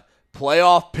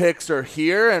 playoff picks are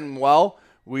here, and, well,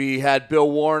 we had Bill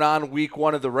Warren on week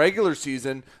one of the regular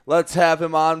season. Let's have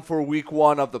him on for week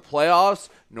one of the playoffs.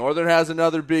 Northern has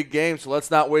another big game, so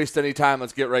let's not waste any time.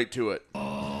 Let's get right to it.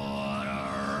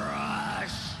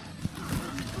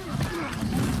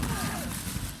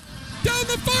 Down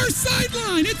the far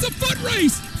sideline, it's a foot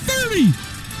race. 30,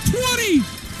 20,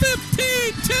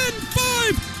 15, 10,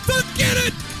 5. Forget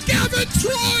it. Gavin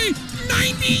Troy,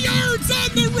 90 yards on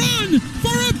the run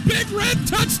for a big red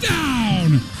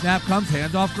touchdown. Snap comes,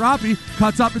 hands off Groppe,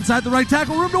 cuts up inside the right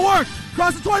tackle, room to work.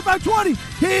 Across the 25-20.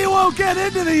 He will get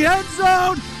into the end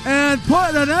zone and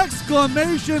put an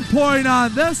exclamation point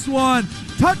on this one.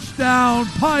 Touchdown,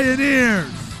 Pioneers.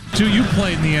 You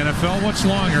played in the NFL. What's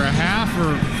longer, a half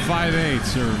or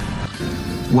 5/8? Or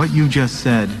what you just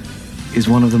said is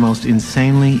one of the most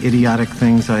insanely idiotic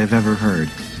things I have ever heard.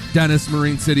 Dennis,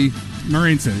 Marine City,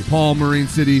 Marine City. Paul, Marine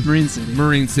City. Marine City.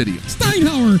 Marine City.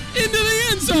 Steinhauer into the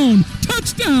end zone.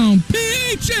 Touchdown,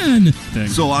 PHN.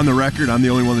 So on the record, I'm the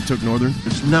only one that took Northern.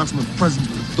 It's announced my presence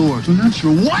with authority. To announce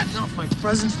your what? Announce my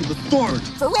presence with authority.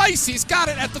 For Rice, he's got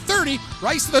it at the 30.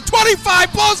 Rice to the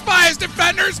 25, blows by his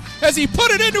defenders as he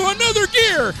put it into another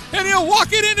gear, and he'll walk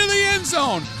it into the end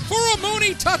zone for a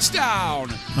Mooney touchdown.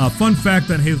 Fun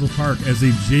fact on Hazel Park, as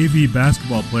a JV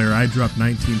basketball player, I dropped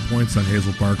 19 points on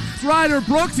Hazel Park. Ryder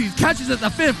Brooks, he catches at the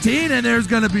 15, and there's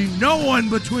going to be no one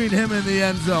between him and the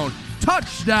end zone.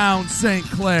 Touchdown, St.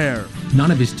 Clair.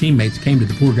 None of his teammates came to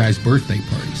the poor guy's birthday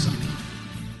party Sunday.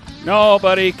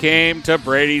 Nobody came to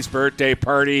Brady's birthday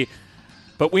party,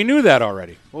 but we knew that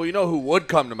already. Well, you know who would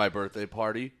come to my birthday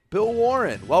party? Bill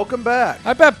Warren. Welcome back.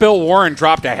 I bet Bill Warren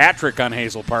dropped a hat trick on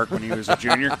Hazel Park when he was a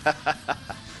junior.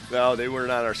 No, they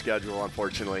weren't on our schedule,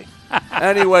 unfortunately.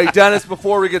 Anyway, Dennis,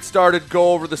 before we get started,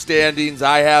 go over the standings.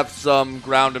 I have some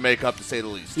ground to make up, to say the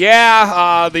least.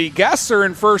 Yeah, the guests are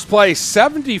in first place,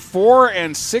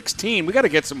 74-16. We got to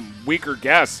get some weaker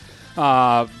guests.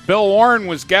 Bill Warren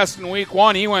was guest in week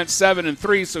 1. He went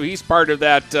 7-3, so he's part of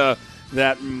that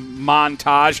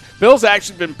montage. Bill's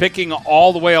actually been picking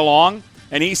all the way along,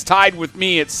 and he's tied with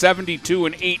me at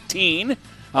 72-18.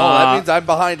 That means I'm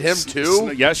behind him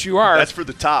too. Yes, you are. That's for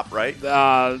the top, right?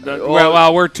 We're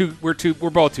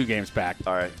both 2 games back.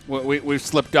 All right. We've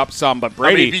slipped up some, but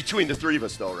Brady. Between the 3 of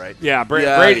us, though, right? Yeah,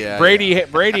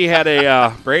 Brady had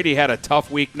a tough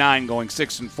week 9, going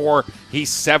 6-4. He's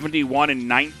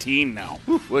 71-19 now.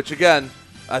 Which again,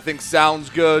 I think sounds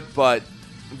good, but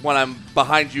when I'm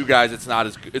behind you guys, it's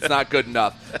not good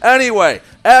enough. Anyway,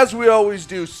 as we always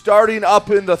do, starting up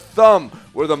in the thumb,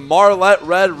 where the Marlette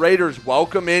Red Raiders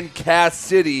welcome in Cass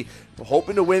City,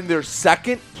 hoping to win their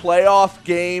second playoff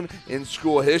game in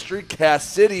school history. Cass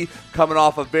City coming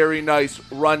off a very nice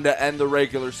run to end the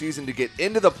regular season to get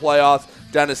into the playoffs.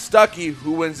 Dennis Stuckey,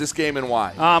 who wins this game and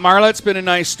why? Marlette's been a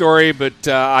nice story, but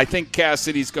I think Cass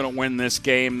City's going to win this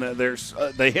game.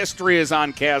 The history is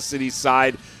on Cass City's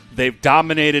side. They've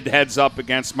dominated heads up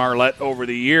against Marlette over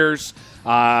the years.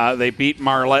 They beat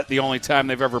Marlette the only time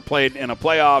they've ever played in a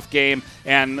playoff game.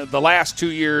 And the last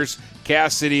 2 years,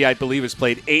 Cass City, I believe, has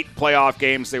played 8 playoff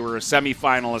games. They were a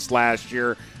semifinalist last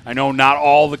year. I know not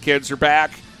all the kids are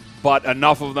back, but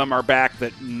enough of them are back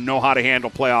that know how to handle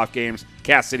playoff games.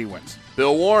 Cass City wins.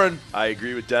 Bill Warren. I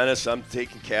agree with Dennis. I'm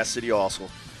taking Cass City also.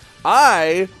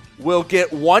 I will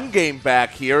get 1 game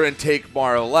back here and take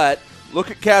Marlette. Look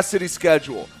at Cass City's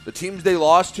schedule. The teams they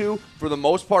lost to, for the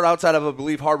most part, outside of, I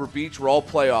believe, Harbor Beach, were all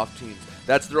playoff teams.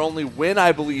 That's their only win,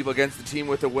 I believe, against the team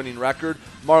with a winning record.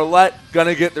 Marlette going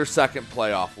to get their second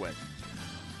playoff win.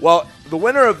 Well, the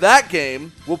winner of that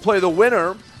game will play the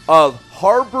winner of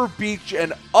Harbor Beach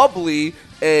and Ubly,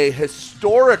 a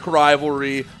historic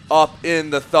rivalry up in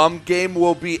the thumb. Game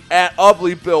will be at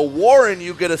Ubly. Bill Warren,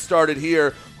 you get us started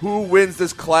here. Who wins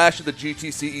this clash of the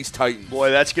GTC East Titans?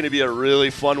 Boy, that's going to be a really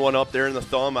fun one up there in the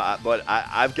thumb, but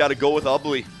I've got to go with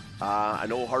Ubly. I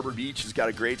know Harbor Beach has got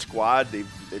a great squad. They've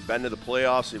been to the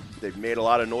playoffs. They've made a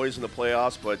lot of noise in the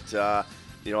playoffs, but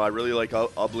I really like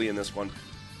Ubly in this one.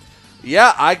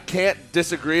 Yeah, I can't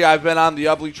disagree. I've been on the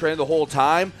Ubly train the whole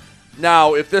time.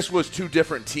 Now, if this was 2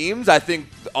 different teams, I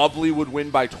think Ubly would win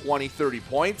by 20, 30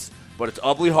 points, but it's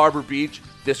Ubly Harbor Beach.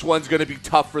 This one's going to be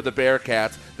tough for the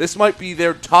Bearcats. This might be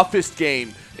their toughest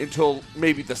game until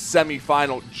maybe the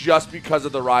semifinal, just because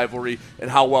of the rivalry and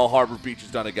how well Harbor Beach has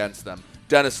done against them.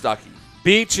 Dennis Stuckey.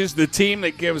 Beach is the team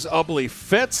that gives Ubly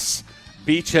fits.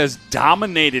 Beach has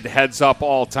dominated heads up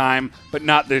all time, but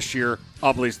not this year.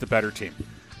 Ubly's the better team.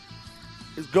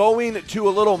 Going to a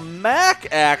little MAC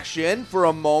action for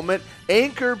a moment.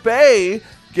 Anchor Bay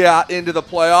got into the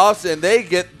playoffs, and they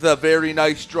get the very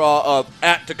nice draw of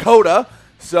at Dakota.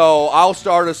 So I'll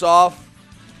start us off.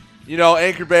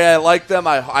 Anchor Bay, I like them.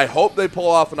 I hope they pull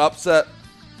off an upset.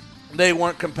 They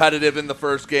weren't competitive in the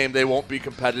first game. They won't be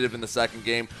competitive in the second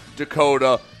game.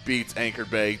 Dakota beats Anchor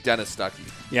Bay. Dennis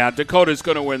Stuckey. Yeah, Dakota's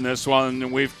going to win this one,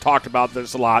 and we've talked about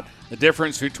this a lot. The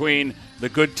difference between the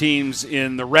good teams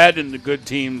in the red and the good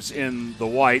teams in the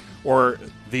white, or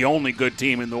the only good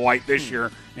team in the white this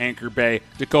year, Anchor Bay.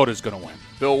 Dakota's going to win.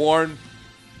 Bill Warren.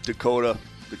 Dakota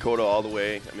all the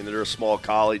way. I mean, they're a small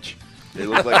college. They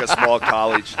look like a small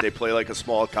college. They play like a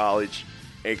small college.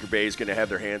 Anchor Bay is going to have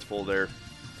their hands full there.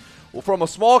 Well, from a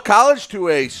small college to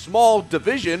a small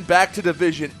division, back to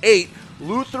Division 8,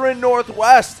 Lutheran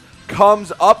Northwest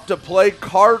comes up to play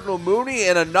Cardinal Mooney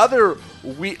in another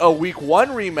week 1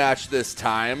 rematch this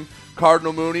time.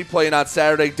 Cardinal Mooney playing on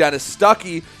Saturday. Dennis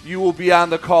Stuckey, you will be on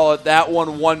the call at that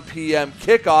 1 p.m.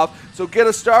 kickoff. So get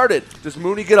us started. Does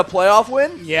Mooney get a playoff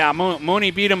win? Yeah, Mooney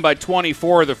beat him by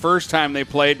 24 the first time they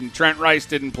played, and Trent Rice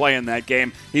didn't play in that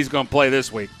game. He's going to play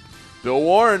this week. Bill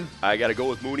Warren. I got to go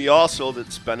with Mooney also.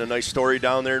 That's been a nice story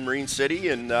down there in Marine City,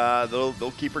 and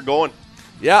they'll keep her going.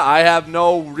 Yeah, I have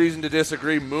no reason to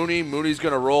disagree. Mooney's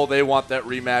going to roll. They want that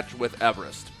rematch with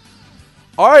Everest.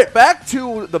 All right, back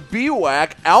to the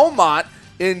BWAC. Almont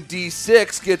in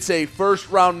D6 gets a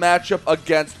first-round matchup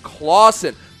against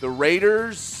Clawson. The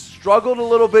Raiders struggled a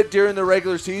little bit during the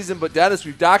regular season, but Dennis,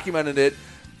 we've documented it.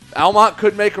 Almont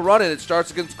could make a run, and it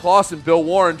starts against Clawson. Bill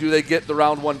Warren, do they get the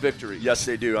round 1 victory? Yes,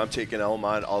 they do. I'm taking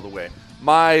Almont all the way.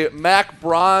 My Mac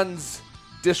Bronze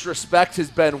disrespect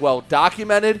has been well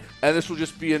documented, and this will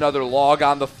just be another log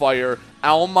on the fire.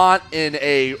 Almont in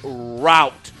a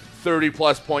rout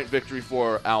 30-plus point victory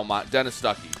for Almont. Dennis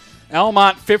Stuckey.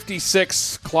 Almont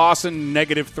 56, Clawson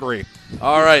 -3.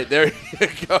 All right, there you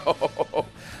go.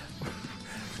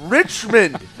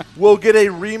 Richmond will get a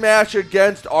rematch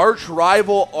against arch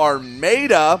rival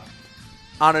Armada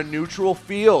on a neutral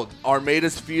field.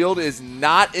 Armada's field is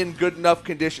not in good enough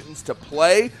conditions to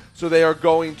play, so they are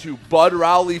going to Bud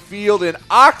Rowley Field in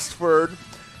Oxford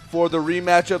for the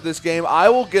rematch of this game. I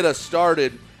will get us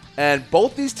started, and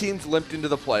both these teams limped into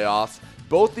the playoffs.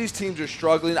 Both these teams are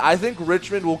struggling. I think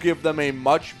Richmond will give them a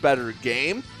much better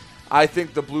game. I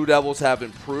think the Blue Devils have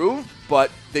improved,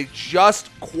 but they just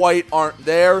quite aren't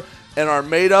there. And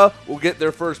Armada will get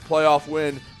their first playoff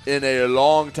win in a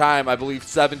long time, I believe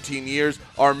 17 years.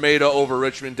 Armada over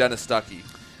Richmond. Dennis Stuckey.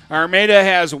 Armada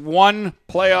has one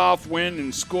playoff win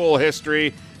in school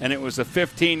history, and it was a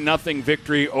 15-0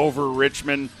 victory over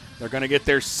Richmond. They're going to get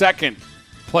their second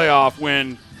playoff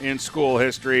win in school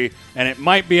history, and it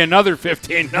might be another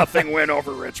 15-0 win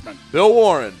over Richmond. Bill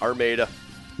Warren. Armada.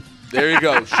 There you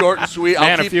go. Short and sweet.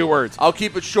 A few words. I'll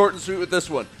keep it short and sweet with this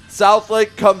one.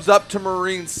 Southlake comes up to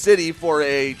Marine City for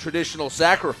a traditional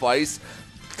sacrifice.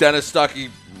 Dennis Stuckey,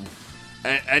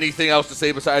 anything else to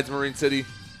say besides Marine City?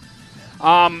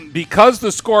 Because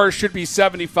the score should be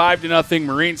 75-0,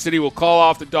 Marine City will call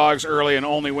off the Dogs early and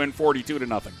only win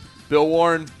 42-0. Bill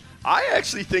Warren. I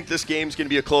actually think this game's going to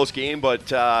be a close game, but,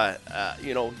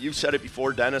 you've said it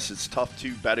before, Dennis. It's tough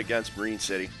to bet against Marine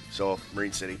City. So,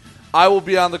 Marine City. I will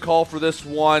be on the call for this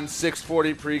one,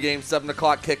 6:40 pregame, 7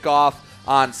 o'clock kickoff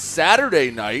on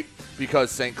Saturday night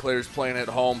because St. Clair's playing at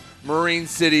home. Marine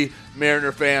City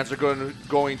Mariner fans are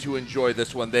going to enjoy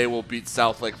this one. They will beat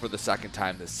Southlake for the second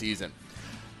time this season.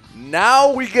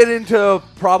 Now we get into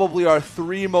probably our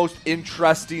 3 most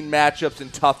interesting matchups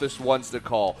and toughest ones to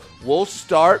call. We'll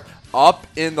start up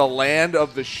in the land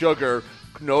of the sugar.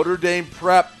 Notre Dame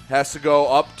Prep has to go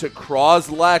up to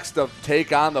Croslex to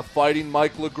take on the Fighting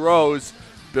Mike LaGrose.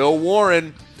 Bill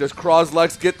Warren, does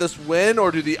Croslex get this win,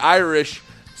 or do the Irish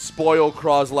spoil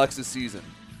Croslex's season?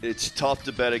 It's tough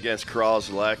to bet against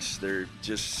Croslex. They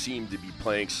just seem to be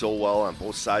playing so well on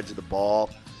both sides of the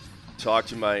ball. Talked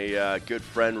to my good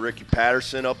friend Ricky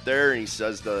Patterson up there, and he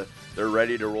says they're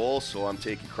ready to roll, so I'm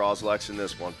taking Croslex in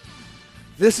this one.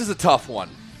 This is a tough one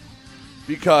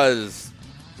because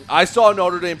I saw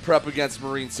Notre Dame Prep against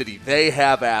Marine City. They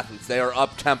have athletes. They are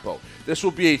up-tempo. This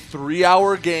will be a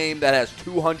 3-hour game that has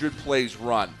 200 plays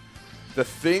run. The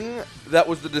thing that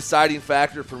was the deciding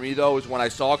factor for me, though, is when I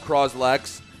saw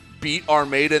Croslex beat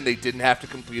Armada and they didn't have to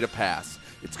complete a pass.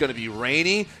 It's going to be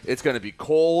rainy, it's going to be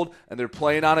cold, and they're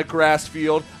playing on a grass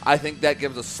field. I think that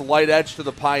gives a slight edge to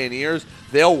the Pioneers.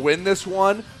 They'll win this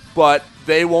one, but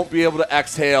they won't be able to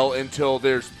exhale until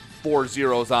there's 4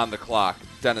 zeros on the clock.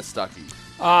 Dennis Stuckey.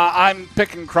 I'm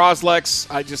picking Croslex.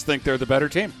 I just think they're the better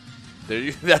team.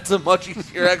 That's a much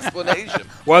easier explanation.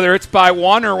 Whether it's by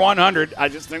 1 or 100, I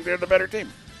just think they're the better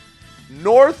team.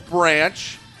 North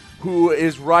Branch, who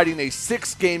is riding a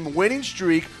 6-game winning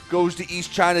streak, goes to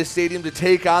East China Stadium to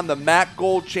take on the MAC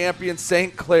Gold champion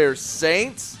St. Clair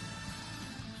Saints.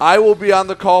 I will be on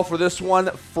the call for this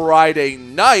one Friday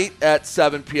night at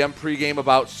 7 p.m. pregame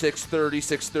about 6:30,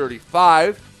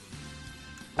 6:35.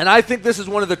 And I think this is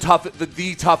one of the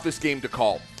toughest game to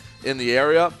call in the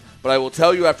area. But I will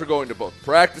tell you, after going to both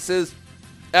practices,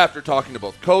 after talking to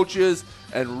both coaches,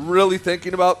 and really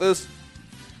thinking about this,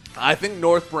 I think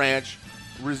North Branch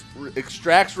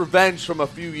extracts revenge from a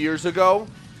few years ago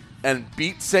and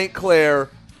beats St. Clair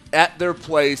at their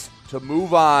place to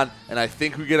move on, and I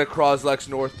think we get a Croslex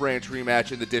North Branch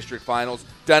rematch in the district finals.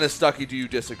 Dennis Stuckey, do you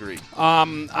disagree?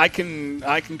 I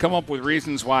can come up with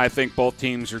reasons why I think both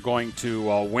teams are going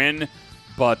to win,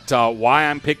 but why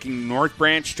I'm picking North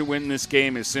Branch to win this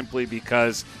game is simply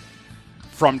because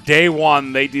from day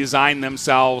one, they designed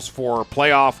themselves for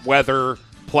playoff weather,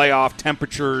 playoff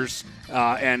temperatures,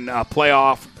 and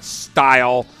playoff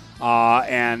style.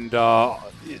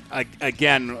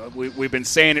 Again, we've been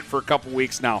saying it for a couple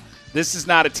weeks now. This is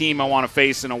not a team I want to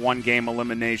face in a one-game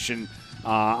elimination.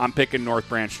 I'm picking North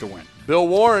Branch to win. Bill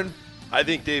Warren. I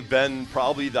think they've been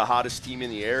probably the hottest team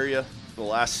in the area the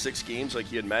last 6 games,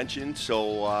 like you had mentioned.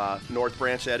 So North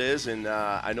Branch, that is. And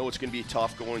I know it's going to be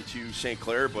tough going to St.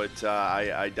 Clair, but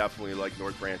I definitely like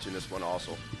North Branch in this one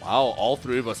also. Wow, all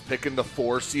 3 of us picking the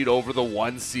 4 seed over the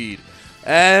 1 seed.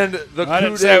 And I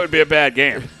didn't say it would be a bad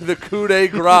game. The coup de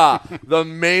grace, the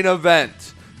main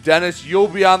event. Dennis, you'll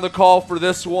be on the call for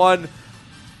this one.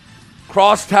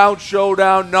 Crosstown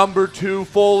Showdown number 2,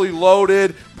 fully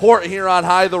loaded. Port Huron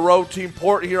High, the road team.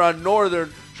 Port Huron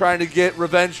Northern trying to get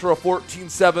revenge for a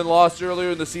 14-7 loss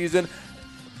earlier in the season.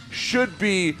 Should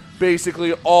be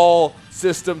basically all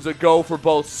systems a go for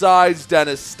both sides.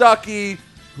 Dennis Stuckey,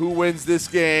 who wins this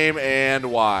game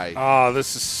and why?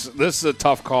 This is a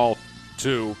tough call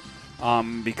too.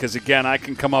 Because, again, I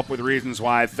can come up with reasons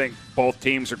why I think both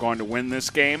teams are going to win this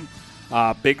game.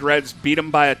 Big Reds beat them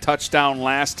by a touchdown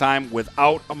last time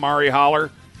without Amari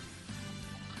Holler.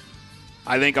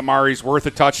 I think Amari's worth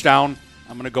a touchdown.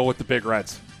 I'm going to go with the Big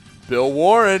Reds. Bill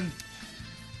Warren.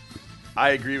 I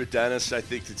agree with Dennis. I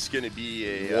think it's going to be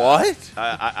a what?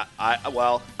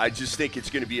 I just think it's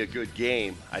going to be a good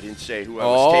game. I didn't say who I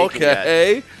was taking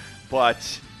yet,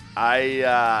 but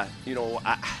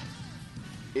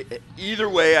either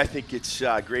way, I think it's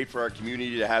great for our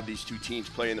community to have these 2 teams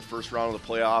play in the first round of the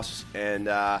playoffs. And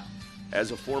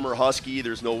as a former Husky,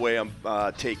 there's no way I'm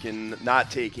not taking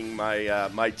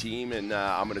my team, and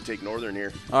I'm going to take Northern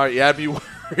here. All right, I'd be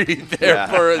worried there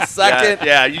for a second.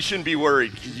 Yeah, you shouldn't be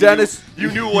worried. Dennis, you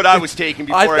knew what I was taking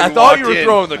before I walked thought you were in.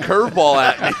 throwing the curveball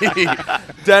at me.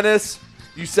 Dennis,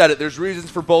 you said it. There's reasons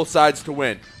for both sides to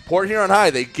win. Port Huron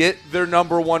High, they get their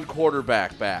number 1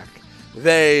 quarterback back.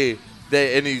 And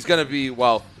he's going to be,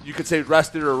 well, you could say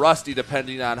rested or rusty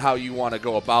depending on how you want to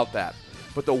go about that.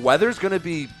 But the weather's going to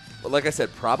be, like I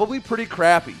said, probably pretty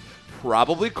crappy,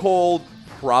 probably cold,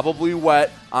 probably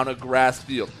wet on a grass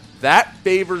field. That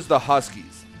favors the Huskies.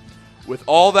 With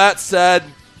all that said,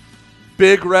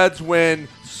 Big Reds win,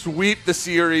 sweep the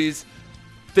series,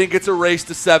 think it's a race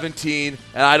to 17,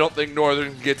 and I don't think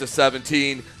Northern can get to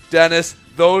 17. Dennis,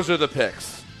 those are the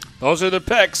picks. Those are the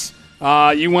picks.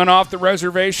 You went off the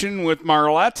reservation with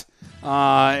Marlette,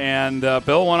 and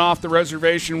Bill went off the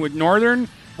reservation with Northern.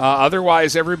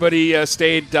 Otherwise, everybody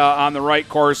stayed on the right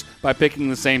course by picking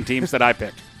the same teams that I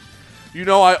picked. You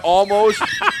know, I almost,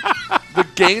 the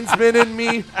Gainesman in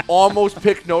me almost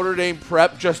picked Notre Dame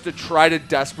Prep just to try to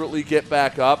desperately get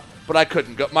back up, but I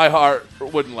couldn't. My heart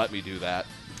wouldn't let me do that.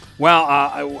 Well,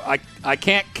 I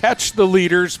can't catch the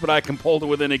leaders, but I can pull to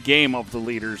within a game of the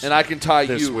leaders. And I can tie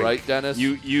you, week. Right, Dennis?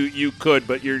 You could,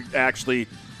 but you're actually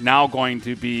now going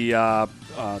to be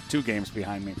 2 games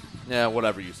behind me. Yeah,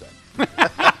 whatever you say. But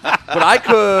I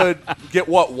could get,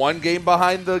 1 game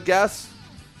behind the guess?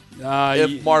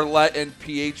 If Marlette and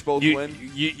PH both win?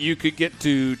 You could get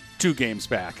to 2 games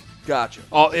back. Gotcha.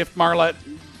 If Marlette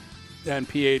and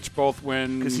PH both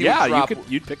win,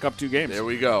 you'd pick up 2 games. There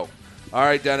we go. All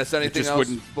right, Dennis. Anything else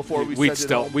before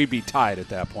we'd be tied at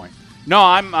that point? No,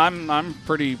 I'm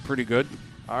pretty good.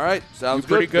 All right, sounds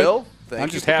pretty good. Bill, I'm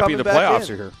just happy the playoffs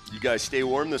are here. You guys stay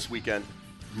warm this weekend.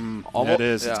 It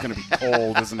is. Yeah. It's going to be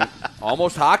cold, isn't it?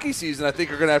 Almost hockey season. I think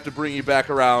we're going to have to bring you back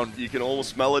around. You can almost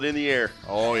smell it in the air.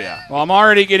 Oh yeah. Well, I'm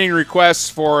already getting requests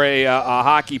for a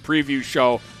hockey preview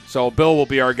show, so Bill will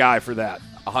be our guy for that.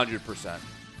 100%.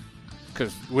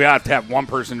 Because we have to have one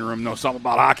person in the room know something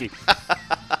about hockey.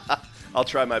 I'll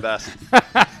try my best.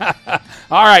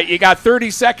 All right, you got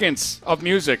 30 seconds of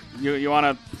music. You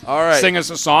want to sing us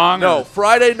a song? No,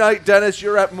 Friday night, Dennis,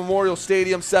 you're at Memorial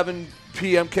Stadium, 7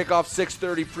 p.m. kickoff,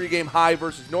 6:30 pregame High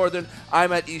versus Northern.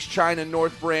 I'm at East China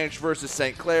North Branch versus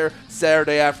St. Clair.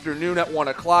 Saturday afternoon at 1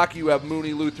 o'clock, you have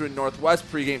Mooney Lutheran Northwest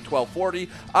pregame 12:40.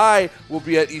 I will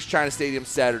be at East China Stadium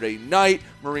Saturday night.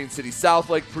 Marine City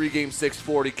Southlake pregame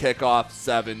 6:40, kickoff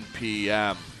 7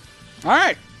 p.m. All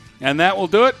right. And that will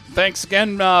do it. Thanks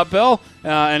again, Bill.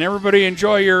 And everybody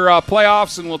enjoy your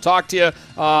playoffs, and we'll talk to you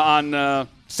on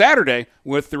Saturday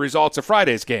with the results of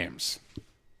Friday's games.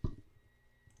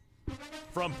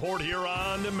 From Port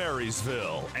Huron to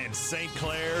Marysville and St.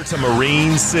 Clair to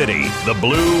Marine City, the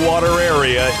Blue Water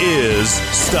area is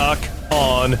Stuck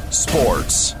on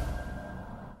Sports.